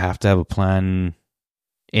wouldn't you have to have a plan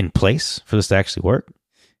in place for this to actually work?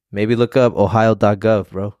 Maybe look up Ohio.gov,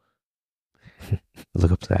 bro.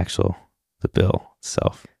 Look up the bill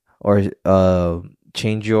itself. Or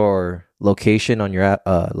change your location on your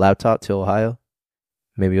laptop to Ohio.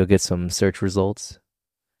 Maybe you'll get some search results.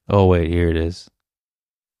 Oh, wait, here it is.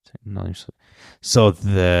 So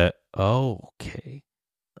okay.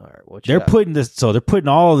 All right, they're putting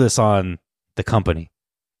all of this on the company.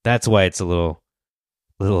 That's why it's a little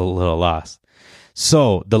lost.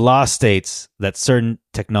 So the law states that certain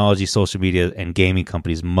technology, social media, and gaming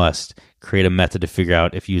companies must create a method to figure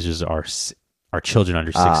out if users are children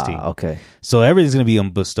under 16. Okay. So everything's going to be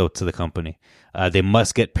bestowed to the company. They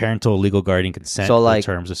must get parental legal guardian consent for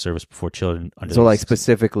terms of service before children under 16. So like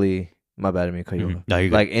specifically, my bad, I mean, No, you're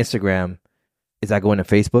good. Like Instagram, is that going to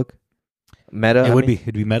Facebook? Meta?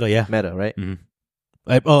 It'd be Meta, yeah. Meta, right? Mm-hmm.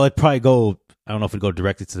 It'd probably go, I don't know if it'd go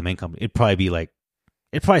directly to the main company. It'd probably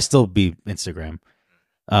still be Instagram.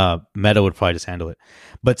 Meta would probably just handle it.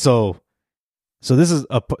 But so this is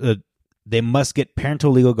they must get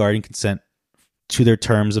parental legal guardian consent to their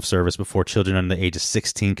terms of service before children under the age of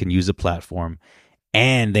 16 can use the platform,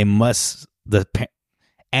 and the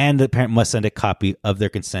parent must send a copy of their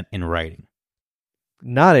consent in writing.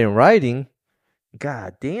 Not in writing?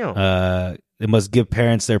 God damn. They must give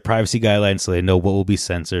parents their privacy guidelines so they know what will be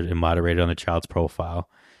censored and moderated on the child's profile.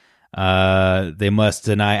 They must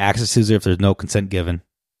deny access to user if there's no consent given.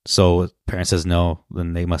 So if parent says no,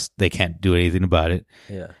 then they can't do anything about it.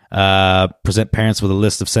 Yeah. Present parents with a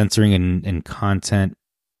list of censoring and content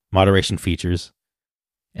moderation features,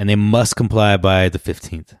 and they must comply by the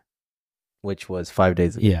 15th, which was 5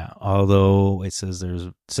 days ago. Yeah, although it says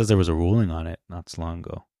there was a ruling on it not so long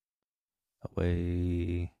ago.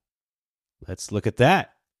 Let's look at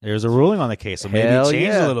that. There's a ruling on the case, so maybe it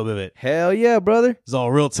changed a little bit. Hell yeah, brother. It's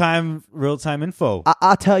all real time info.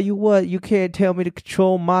 I tell you what, you can't tell me to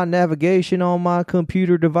control my navigation on my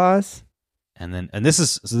computer device. And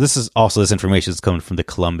this information is coming from the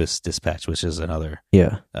Columbus Dispatch, which is another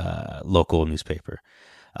local newspaper.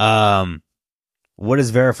 What is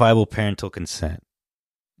verifiable parental consent?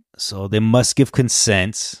 So they must give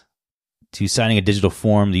consent to signing a digital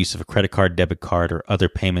form, the use of a credit card, debit card, or other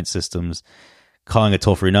payment systems, calling a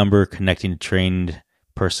toll-free number, connecting to trained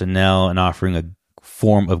personnel, and offering a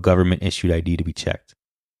form of government-issued ID to be checked.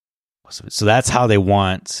 So that's how they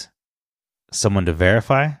want someone to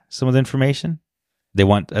verify some of the information. They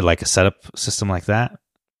want a setup system like that.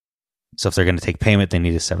 So if they're going to take payment, they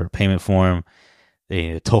need a separate payment form. They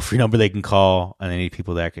need a toll-free number they can call, and they need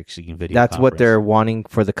people that actually can video. That's what they're wanting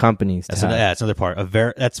for the companies. That's another part.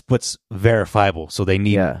 That's what's verifiable. So they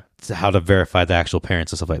need how to verify the actual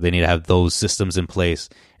parents and stuff like that. They need to have those systems in place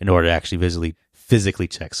in order to actually physically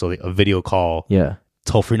check. So a video call,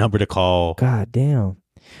 toll-free number to call. God damn.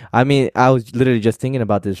 I mean, I was literally just thinking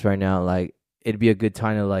about this right now. Like, it'd be a good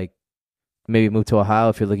time to maybe move to Ohio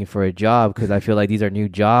if you're looking for a job, because I feel like these are new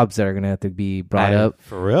jobs that are going to have to be brought up.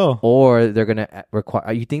 For real. Or they're going to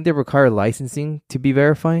require... You think they require licensing to be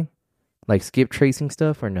verifying? Like skip tracing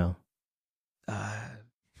stuff or no?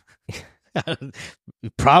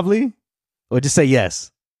 Probably. Or just say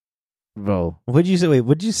yes. Bro. What did you say? Wait,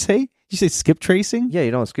 what did you say? Did you say skip tracing? Yeah,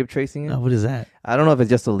 you know what skip tracing is? No, what is that? I don't know if it's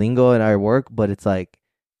just a lingo in our work, but it's like...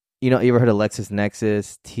 You ever heard of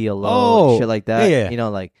LexisNexis, TLO, shit like that? Yeah.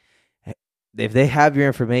 If they have your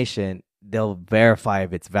information, they'll verify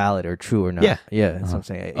if it's valid or true or not. Yeah, that's what I'm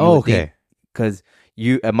saying. Okay. Because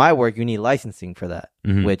at my work, you need licensing for that,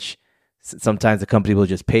 which sometimes the company will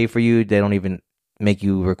just pay for you. They don't even make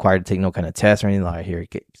you required to take no kind of test or anything. Like, here,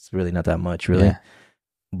 it's really not that much, really. Yeah.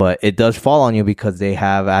 But it does fall on you because they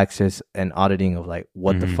have access and auditing of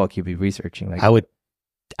what the fuck you be researching.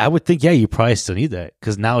 I would think, you probably still need that,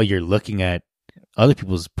 because now you're looking at other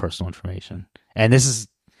people's personal information, and this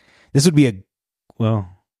would be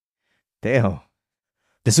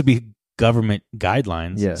this would be government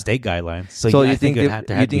guidelines, state guidelines. So you think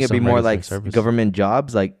it'd be more like government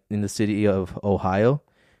jobs, like in the city of Ohio,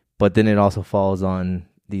 but then it also falls on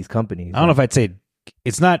these companies. I don't know if I'd say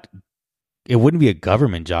it wouldn't be a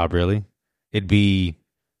government job, really. It'd be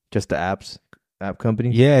just the app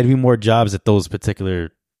company. Yeah, it'd be more jobs at those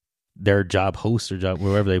particular their job hosts or job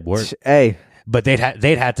wherever they work. Hey, but they'd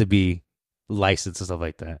have to be licensed and stuff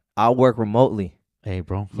like that. I'll work remotely. Hey,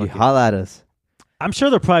 bro, you holla at us. I'm sure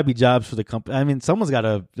there'll probably be jobs for the company. I mean, there's got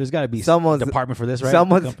to be someone's department for this, right?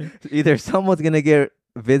 Someone's gonna get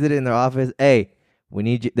visited in their office. Hey, we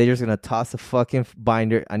need you. They're just gonna toss a fucking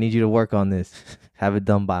binder. I need you to work on this. Have it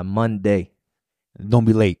done by Monday. Don't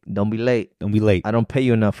be late. Don't be late. Don't be late. I don't pay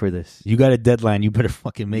you enough for this. You got a deadline. You better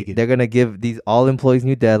fucking make it. They're gonna give thall employees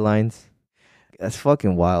new deadlines. That's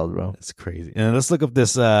fucking wild, bro. That's crazy. And let's look up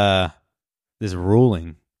this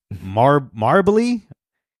ruling. Marbelli.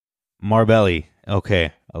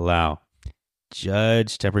 Okay, allow.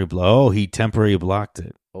 Judge temporary he temporarily blocked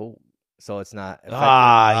it. Oh, so it's not.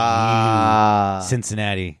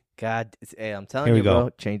 Cincinnati. God, hey, I'm telling you, bro.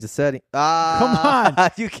 Change the setting. Come on,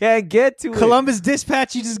 you can't get to Columbus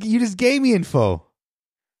Dispatch. You just gave me info.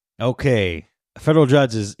 Okay, a federal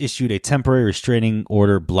judge has issued a temporary restraining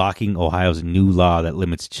order blocking Ohio's new law that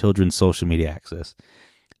limits children's social media access.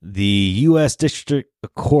 The U.S. District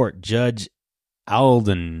Court Judge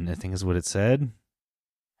Alden, I think is what it said.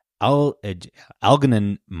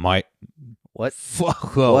 Algernon might. What?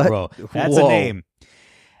 Whoa, What? bro. That's Whoa. a name.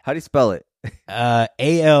 How do you spell it? Algenon.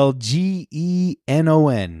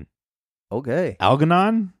 Okay.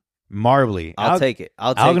 Algernon Marbley. I'll take it.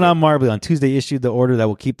 Algernon Marbley on Tuesday issued the order that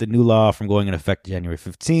will keep the new law from going into effect January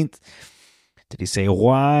 15th. Did he say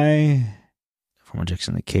why? From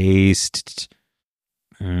rejection of the case.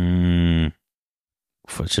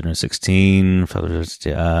 For children 16. So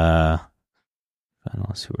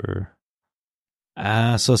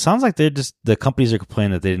it sounds like the companies are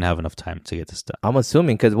complaining that they didn't have enough time to get this done. I'm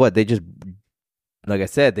assuming because they just, like I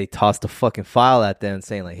said, they tossed the fucking file at them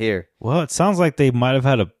saying like, here. Well, it sounds like they might have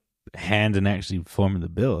had a hand in actually forming the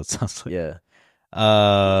bill. It sounds like. Yeah.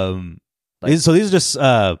 So these are just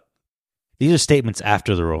these are statements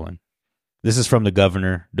after the ruling. This is from the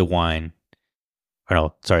governor, DeWine. Or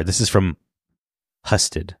no, sorry, this is from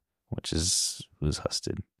Husted, who's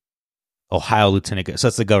Husted? Ohio Lieutenant. So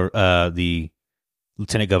that's the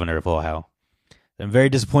Lieutenant Governor of Ohio. I'm very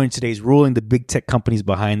disappointed in today's ruling. The big tech companies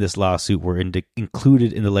behind this lawsuit were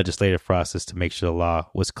included in the legislative process to make sure the law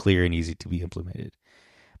was clear and easy to be implemented.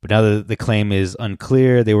 But now the claim is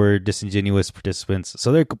unclear. They were disingenuous participants.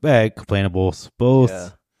 So they're complainable.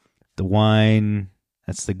 Both DeWine,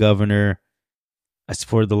 that's the governor. I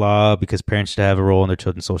supported the law because parents should have a role in their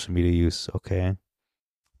children's social media use. Okay.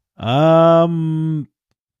 That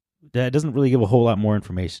doesn't really give a whole lot more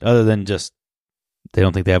information other than just they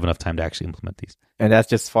don't think they have enough time to actually implement these. And that's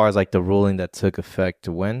just as far as like the ruling that took effect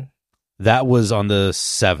when? That was on the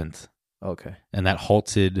 7th. Okay. And that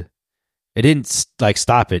halted. It didn't like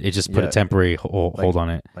stop it. It just put a temporary hold on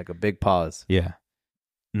it. Like a big pause. Yeah.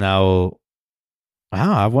 Now,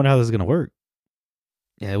 I wonder how this is going to work.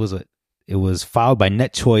 Yeah, it was filed by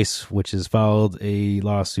Net Choice, which has filed a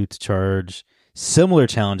lawsuit to charge similar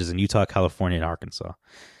challenges in Utah, California, and Arkansas.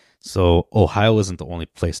 So Ohio isn't the only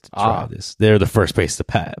place to try this. They're the first place to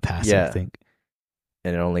pass it, I think.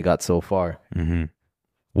 And it only got so far. Mm-hmm.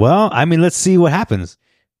 Well, I mean, let's see what happens.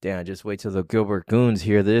 Damn, just wait till the Gilbert Goons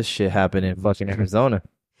hear this shit happen in fucking Arizona.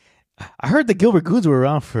 I heard the Gilbert Goons were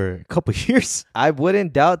around for a couple of years. I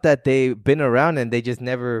wouldn't doubt that they've been around and they just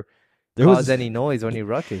never caused any noise or any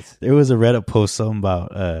ruckus. There was a Reddit post something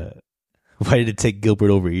about why did it take Gilbert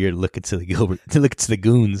over a year to look into the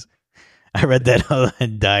Goons. I read that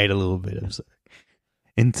and died a little bit. I'm sorry.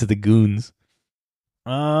 Into the Goons.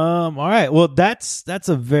 All right. Well, that's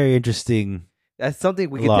a very interesting. That's something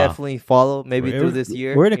we could definitely follow maybe through this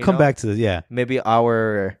year. We're gonna come back to this. Yeah. Maybe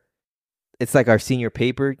it's like our senior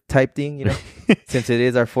paper type thing, you know, since it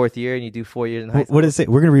is our 4th year and you do 4 years in high school. What does it say?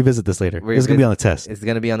 We're gonna revisit this later. It's gonna be on the test. It's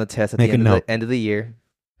gonna be on the test at the end of the year.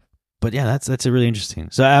 But yeah, that's a really interesting.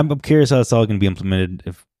 So I'm curious how it's all gonna be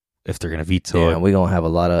implemented if they're gonna veto it. We're gonna have a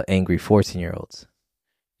lot of angry 14-year-olds.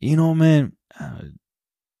 You know, man,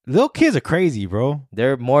 little kids are crazy, bro.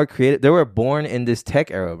 They're more creative. They were born in this tech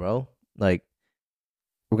era, bro. Like,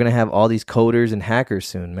 we're gonna have all these coders and hackers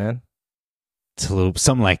soon, man. It's a little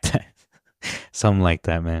something like that. Something like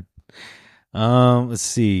that, man. Let's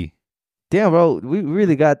see. Damn, bro, we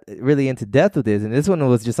really got really into depth with this, and this one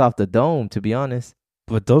was just off the dome, to be honest.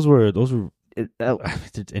 But those were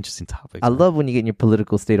interesting topics. I love when you get in your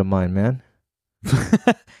political state of mind, man.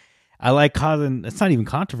 I like causing. It's not even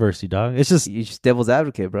controversy, dog. It's just you're just devil's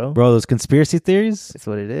advocate, bro. Bro, those conspiracy theories. That's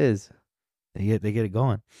what it is. They get it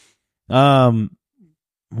going. Well,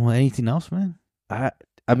 anything else, man? I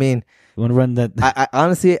mean, you want to run that? I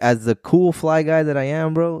honestly, as the cool fly guy that I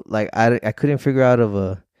am, bro, like I couldn't figure out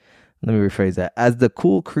let me rephrase that. As the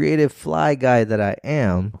cool creative fly guy that I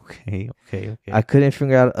am, okay. I couldn't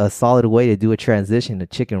figure out a solid way to do a transition to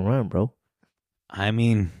Chicken Run, bro. I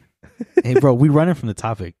mean, hey, bro, we running from the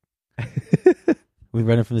topic.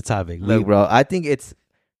 Look, bro, I think it's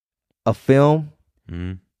a film.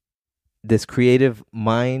 This creative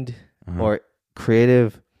mind or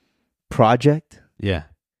creative project,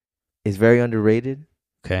 is very underrated.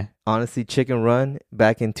 Okay. Honestly, Chicken Run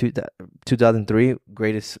back in 2003,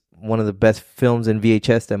 one of the best films in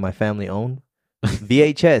VHS that my family owned.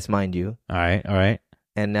 VHS, mind you. All right.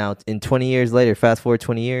 And now, in 20 years later, fast forward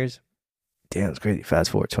 20 years. Damn, it's crazy.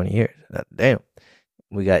 Fast forward 20 years. Damn.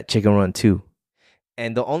 We got Chicken Run 2.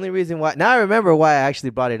 And the only reason why... Now I remember why I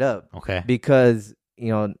actually brought it up. Okay. Because,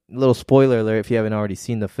 little spoiler alert if you haven't already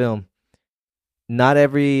seen the film. Not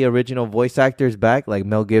every original voice actor is back. Like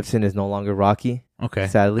Mel Gibson is no longer Rocky. Okay.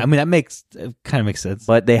 Sadly. I mean, that kind of makes sense.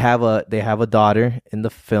 But they have a daughter in the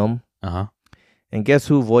film. Uh-huh. And guess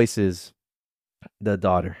who voices the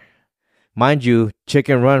daughter? Mind you,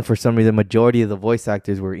 Chicken Run, for some reason, the majority of the voice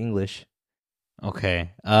actors were English.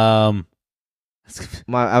 Okay.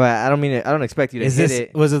 I don't expect you to hit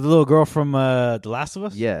it. Was it the little girl from The Last of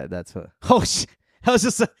Us? Yeah, that's what. Oh shit. That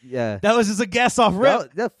was just a guess off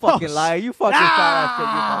rip. That fucking liar. You fucking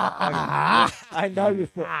I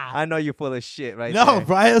know you're full of shit right No, there.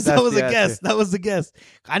 Brian, that was a guess. That was a guess.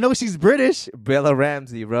 I know she's British. Bella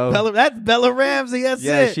Ramsey, bro. That's Bella Ramsey. That's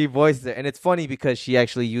yeah, it. she voiced it. And it's funny because she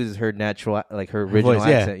actually uses her natural, like her original voice,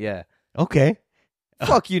 accent. Yeah. Okay.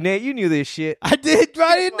 Fuck you, Nate. You knew this shit. I did, bro.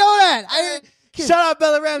 I didn't know that. Shout out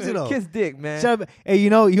Bella Ramsey, though. Kiss dick, man. Shout out, hey,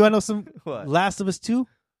 you want to know some What? Last of Us 2?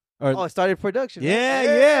 It started production.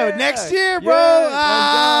 Yeah. Next year, bro.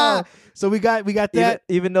 Yeah, so we got that.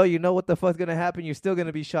 Even though you know what the fuck's gonna happen, you're still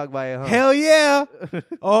gonna be shocked by it, huh? Hell yeah.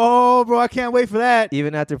 Oh, bro, I can't wait for that.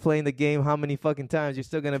 Even after playing the game how many fucking times, you're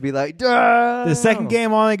still gonna be like, damn. The second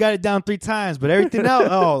game, I only got it down 3 times, but everything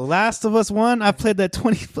else, Last of Us 1, I've played that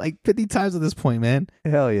 50 times at this point, man.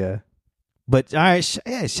 Hell yeah. But all right,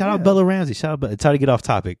 shout out Bella Ramsey. Shout out, try to get off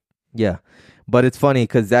topic. Yeah. But it's funny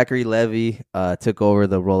because Zachary Levi took over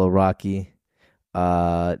the role of Rocky.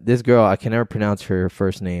 This girl, I can never pronounce her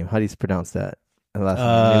first name. How do you pronounce that?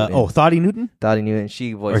 Thotty Newton? Thotty Newton.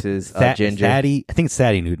 She voices Ginger. Thaddy, I think it's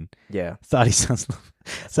Thaddy Newton. Yeah. Thotty sounds...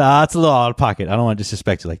 So that's a little out of pocket. I don't want to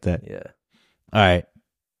disrespect you like that. Yeah. All right.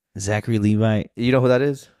 Zachary Levi. You know who that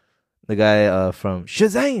is? The guy from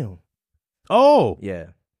Shazam. Oh. Yeah.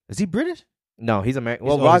 Is he British? No, he's American.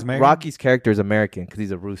 He's American? Rocky's character is American because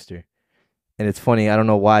he's a rooster. And it's funny, I don't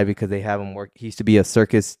know why, because they have him work. He used to be a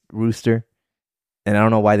circus rooster, and I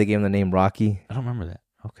don't know why they gave him the name Rocky. I don't remember that.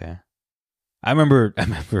 Okay, I remember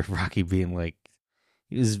Rocky being like,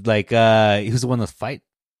 he was the one to fight.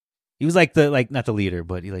 He was not the leader,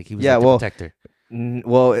 but he was the protector.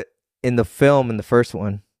 Well, in the film, in the first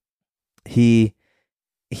one, he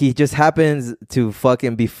just happens to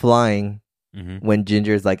fucking be flying when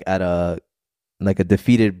Ginger's like at a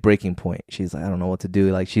defeated breaking point. She's like, I don't know what to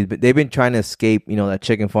do. Like they've been trying to escape, that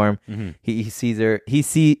chicken farm. He sees her,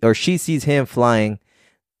 she sees him flying,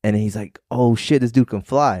 and he's like, oh shit, this dude can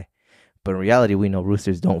fly. But in reality, we know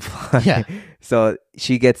roosters don't fly. Yeah. So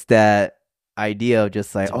she gets that idea of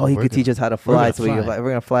just like, he could teach us how to fly. So we're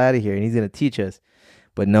gonna fly out of here, and he's gonna teach us.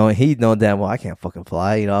 But no, he know damn well I can't fucking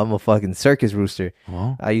fly. I'm a fucking circus rooster.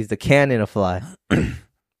 Well, I use the cannon to fly.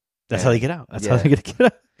 That's how they get out. That's how they get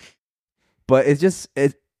out. But it's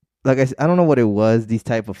like I don't know what it was. These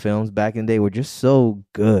type of films back in the day were just so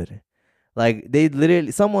good. Like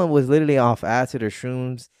someone was literally off acid or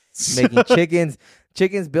shrooms making chickens.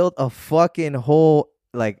 Chickens built a fucking whole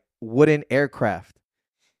like wooden aircraft,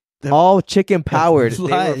 all chicken powered. They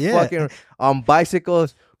were fucking on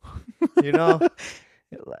bicycles.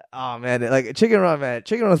 Oh man, like Chicken Run, man.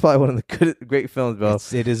 Chicken Run is probably one of the great films, bro.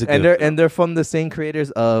 It is a good film. And they're from the same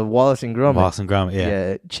creators of Wallace and Gromit. Wallace and Gromit,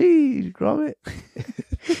 yeah. Cheese, Gromit.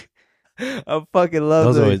 I fucking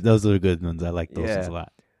love those. Those are good ones. I like those ones a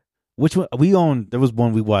lot. Which one we own? There was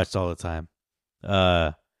one we watched all the time.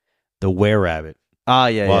 The Were Rabbit. Ah,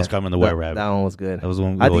 yeah, Wallace Gromit and the Were Rabbit. That one was good. That was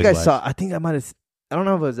one. I think I might have. I don't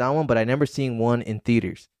know if it was that one, but I remember seeing one in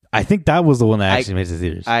theaters. I think that was the one that actually made it to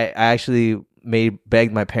theaters. I actually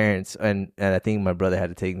begged my parents, and I think my brother had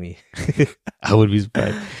to take me. I would be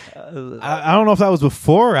surprised. I don't know if that was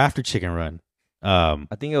before or after Chicken Run. I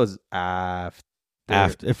think it was after.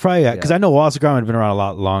 Probably because I know Wallace and Gromit had been around a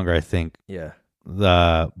lot longer. I think. Yeah.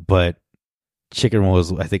 But Chicken Run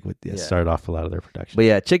was, I think, started off a lot of their production. But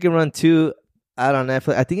yeah, Chicken Run 2 out on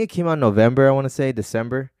Netflix. I think it came out in November. I want to say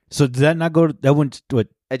December. So did that not go? That went to what?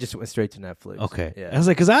 I just went straight to Netflix. Okay. Yeah. I was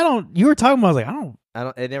like, because you were talking about, I was like, I don't.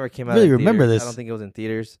 It never came out. Really in remember theaters. this? I don't think it was in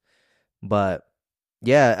theaters, but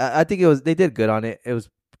yeah, I think they did good on it. It was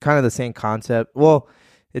kind of the same concept. Well,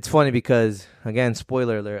 it's funny because again,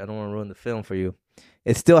 spoiler alert. I don't want to ruin the film for you.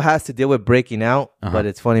 It still has to deal with breaking out, but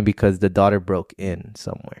it's funny because the daughter broke in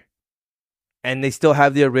somewhere, and they still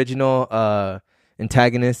have the original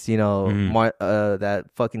antagonist. That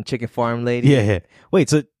fucking chicken farm lady. Yeah. Wait.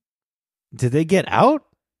 So did they get out?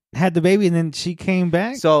 Had the baby and then she came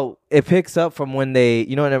back? So it picks up from when they, I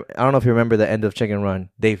don't know if you remember the end of Chicken Run.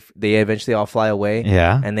 They eventually all fly away.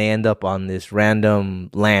 Yeah. And they end up on this random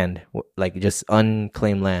land, like just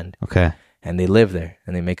unclaimed land. Okay. And they live there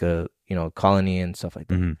and they make a, colony and stuff like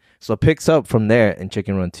that. Mm-hmm. So it picks up from there in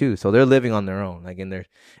Chicken Run 2. So they're living on their own. Like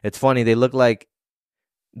it's funny. They look like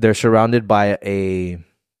they're surrounded by a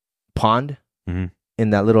pond in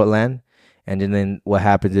that little land. And then what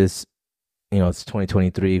happens is, it's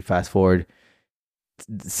 2023, fast forward,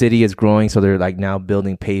 the city is growing, so they're like now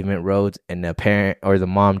building pavement roads, and the parent or the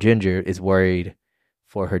mom, Ginger, is worried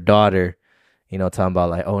for her daughter, talking about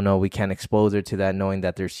like, oh no, we can't expose her to that, knowing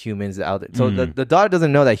that there's humans out there. So the daughter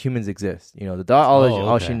doesn't know that humans exist. The daughter,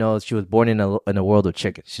 all she knows, she was born in a world of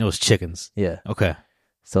chickens. She knows chickens. Yeah. Okay.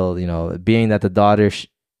 So, being that the daughter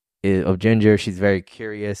of Ginger, she's very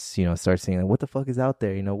curious, starts saying, like, what the fuck is out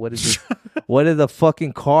there? What is this? What is a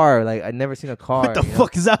fucking car? Like, I've never seen a car. What the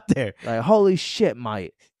fuck is out there? Like, holy shit,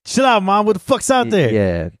 mate. Chill out, Mom. What the fuck's out there?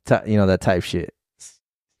 Yeah. That type shit.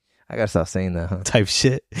 I gotta stop saying that, huh? Type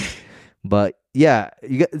shit. But, yeah,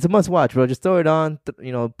 it's a must watch, bro. Just throw it on,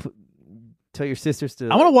 tell your sisters to.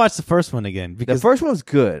 I want to watch the first one again because the first one's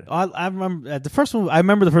good. I remember the first one. I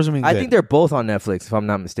remember the first one being good. I think they're both on Netflix, if I'm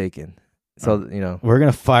not mistaken. So we're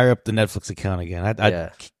gonna fire up the Netflix account again. Yeah.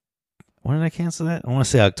 When did I cancel that? I want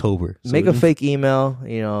to say October. So make a fake email.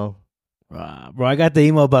 Bro, I got the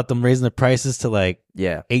email about them raising the prices to like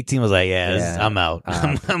 18. I was like, I'm out.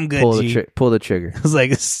 I'm good. Pull the trigger. I was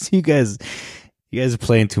like, you guys are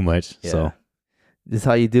playing too much. Yeah. So. This is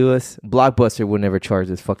how you do us. Blockbuster would never charge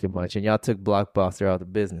this fucking much, and y'all took Blockbuster out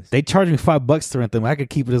of business. They charged me $5 to rent them. I could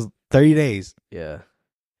keep it as 30 days. Yeah.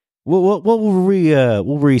 We'll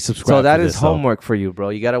resubscribe. So that is homework for you, bro.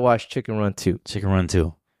 You got to watch Chicken Run 2. Chicken Run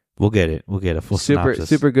 2. We'll get it. We'll get a full synopsis.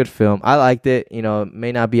 Super good film. I liked it. It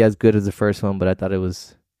may not be as good as the first one, but I thought it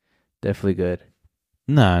was definitely good.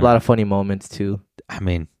 A lot of funny moments too. I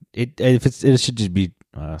mean, it should just be.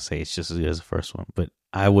 I'll say it's just as good as the first one, but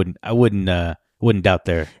I wouldn't doubt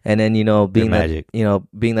their. And then being magic.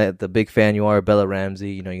 Being that the big fan you are, Bella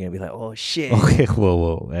Ramsey. You're gonna be like, oh shit. Okay,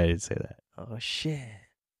 whoa, I didn't say that. Oh shit.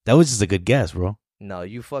 That was just a good guess, bro. No,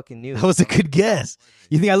 you fucking knew. That was a good guess.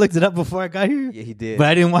 You think I looked it up before I got here? Yeah, he did. But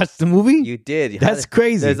I didn't watch the movie? You did. That's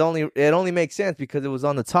crazy. It only makes sense because it was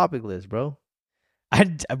on the topic list, bro.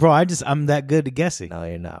 I'm that good at guessing. No,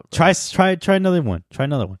 you're not. Bro. Try another one. Try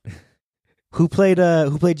another one. Who played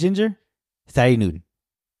Ginger? Thaddeus Newton.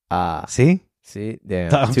 See,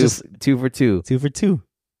 damn. Two for two. 2 for 2. You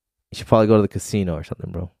should probably go to the casino or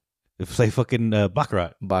something, bro. Play fucking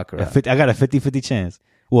Baccarat. I got a 50-50 chance.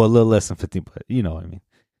 Well, a little less than 50, but you know what I mean.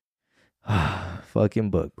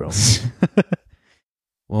 Fucking book, bro.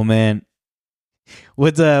 Well, man,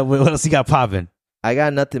 what else you got popping? I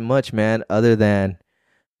got nothing much, man, other than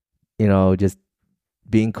just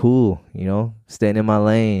being cool. Staying in my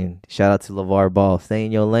lane. Shout out to LeVar Ball. Stay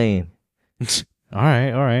in your lane. All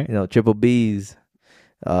right. Triple B's.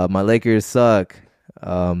 My Lakers suck.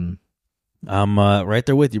 I'm right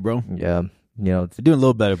there with you, bro. Yeah. They're doing a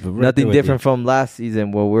little better, but nothing different from last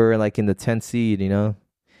season where we're like in the 10th seed,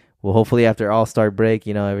 Well, hopefully after All-Star break,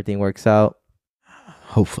 everything works out.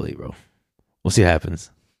 Hopefully, bro. We'll see what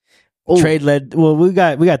happens. Trade led. Well, we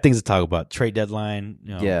got things to talk about. Trade deadline.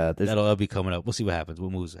 That'll be coming up. We'll see what happens.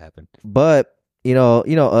 What moves happen. But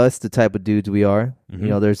us, the type of dudes we are.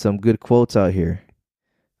 Mm-hmm. There's some good quotes out here.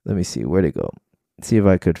 Let me see where'd it go. See if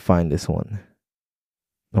I could find this one.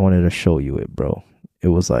 I wanted to show you it, bro. It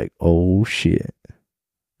was like, oh shit.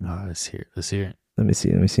 Oh, let's hear it. Let me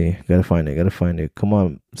see. Gotta find it. Come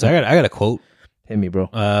on. So I got a quote. Hit me, bro.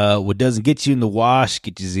 What doesn't get you in the wash,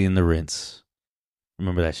 gets you in the rinse.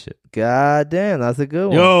 Remember that shit. God damn, that's a good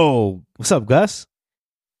one. Yo, what's up, Gus?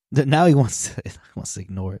 Now he wants to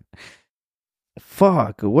ignore it.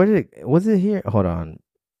 Fuck. Was it here? Hold on.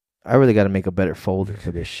 I really gotta make a better folder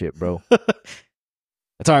for this shit, bro.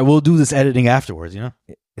 It's all right. We'll do this editing afterwards,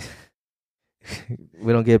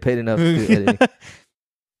 We don't get paid enough to do editing.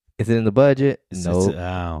 Is it in the budget?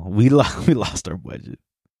 No. We lost our budget.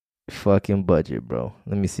 Fucking budget, bro.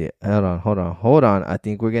 Let me see it. Hold on. I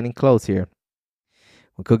think we're getting close here.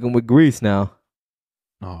 We're cooking with grease now.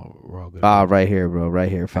 Oh, we're all good. Right here, bro.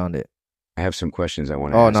 Right here. Found it. I have some questions I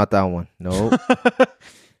want to ask. Oh, not that one. No.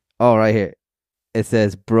 Right here. It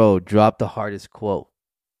says, bro, drop the hardest quote.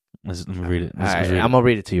 Let me read it. All right, I'm going to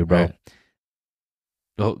read it to you, bro.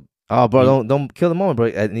 Right. Oh, bro, don't kill the moment, bro.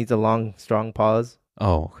 It needs a long, strong pause.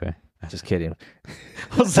 Oh, okay. Just kidding.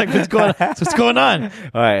 I was like, what's going on?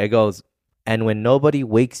 All right, it goes, and when nobody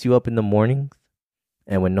wakes you up in the morning,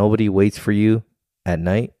 and when nobody waits for you at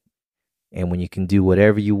night, and when you can do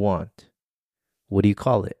whatever you want, what do you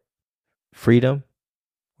call it? Freedom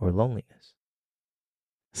or loneliness?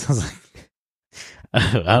 Sounds like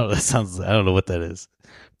I don't know what that is.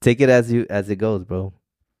 Take it as it goes, bro.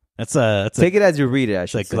 Take it as you read it. I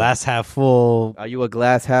should like say. Glass half full. Are you a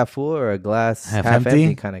glass half full or a glass half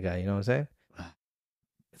empty kind of guy? You know what I'm saying?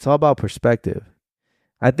 It's all about perspective.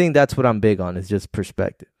 I think that's what I'm big on. Is just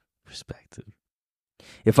perspective.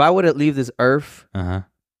 If I were to leave this earth,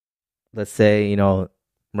 let's say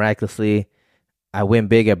miraculously, I win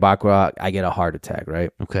big at Baccarat, I get a heart attack,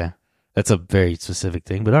 right? Okay, that's a very specific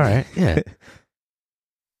thing, but all right, yeah.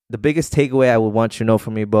 The biggest takeaway I would want you to know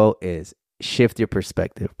from me, Bo, is shift your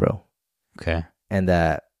perspective, bro. Okay. And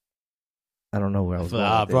that I don't know where I was going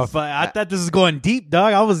with bro, this. I thought this was going deep,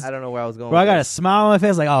 dog. I don't know where I was going Bro, with I got this. a smile on my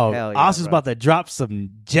face like, oh, Hell yeah, Austin's bro. about to drop some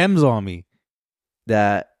gems on me.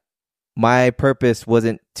 That my purpose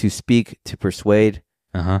wasn't to speak to persuade.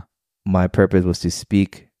 Uh-huh. My purpose was to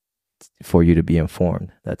speak for you to be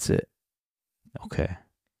informed. That's it. Okay.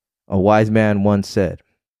 A wise man once said,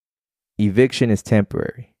 eviction is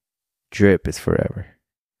temporary. Drip is forever.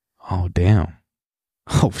 Oh, damn.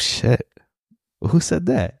 Oh, shit. Who said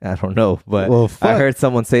that? I don't know, but Well, fuck. I heard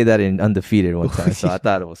someone say that in Undefeated one time, so I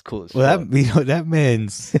thought it was cool as Well, fuck. that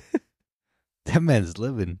man's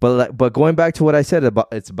living. But going back to what I said about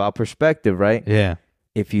it's about perspective, right? Yeah.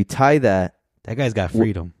 If you tie that, That guy's got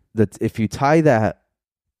freedom. if you tie that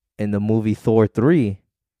in the movie Thor 3,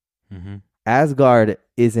 Mm-hmm. Asgard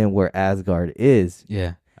isn't where Asgard is.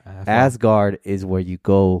 Yeah. Asgard is where you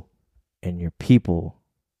go and your people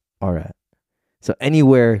are at. So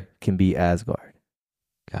anywhere can be Asgard.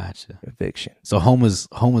 Gotcha. Eviction. So home is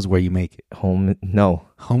where you make it. Home, no.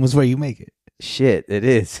 Home is where you make it. Shit, it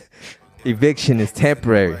is. Eviction is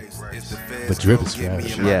temporary. But drip is forever.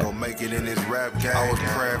 Yeah. I was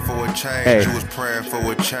praying for a change. Hey. You was praying for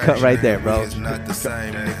a change. Cut right there, bro. It's not the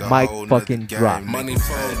same, nigga. Mic Whole fucking nother game. drop. Money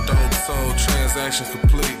fold, dope sold, transaction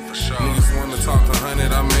complete. Niggas wanna talk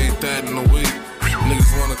 100, I made that in a week.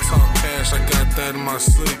 Niggas wanna talk cash, I got that in my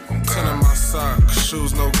sleep. 10 in my sock,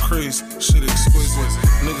 shoes no crease, shit exquisite.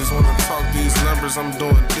 Niggas wanna talk these numbers, I'm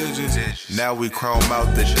doing digits. Now we chrome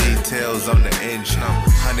out the details on the engine.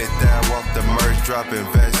 100,000 off the merch, dropping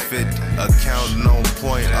vest 50. Accounting on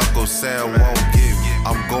point, Uncle Sam won't give you.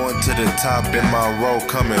 I'm going to the top in my row,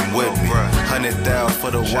 coming with me. 100,000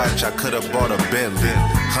 for the watch, I could've bought a Bentley.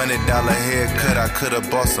 $100 haircut, I could've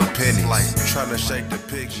bought some pennies. Tryna shake the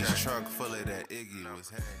piggy's trunk full of that Iggy was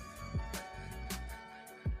hanging.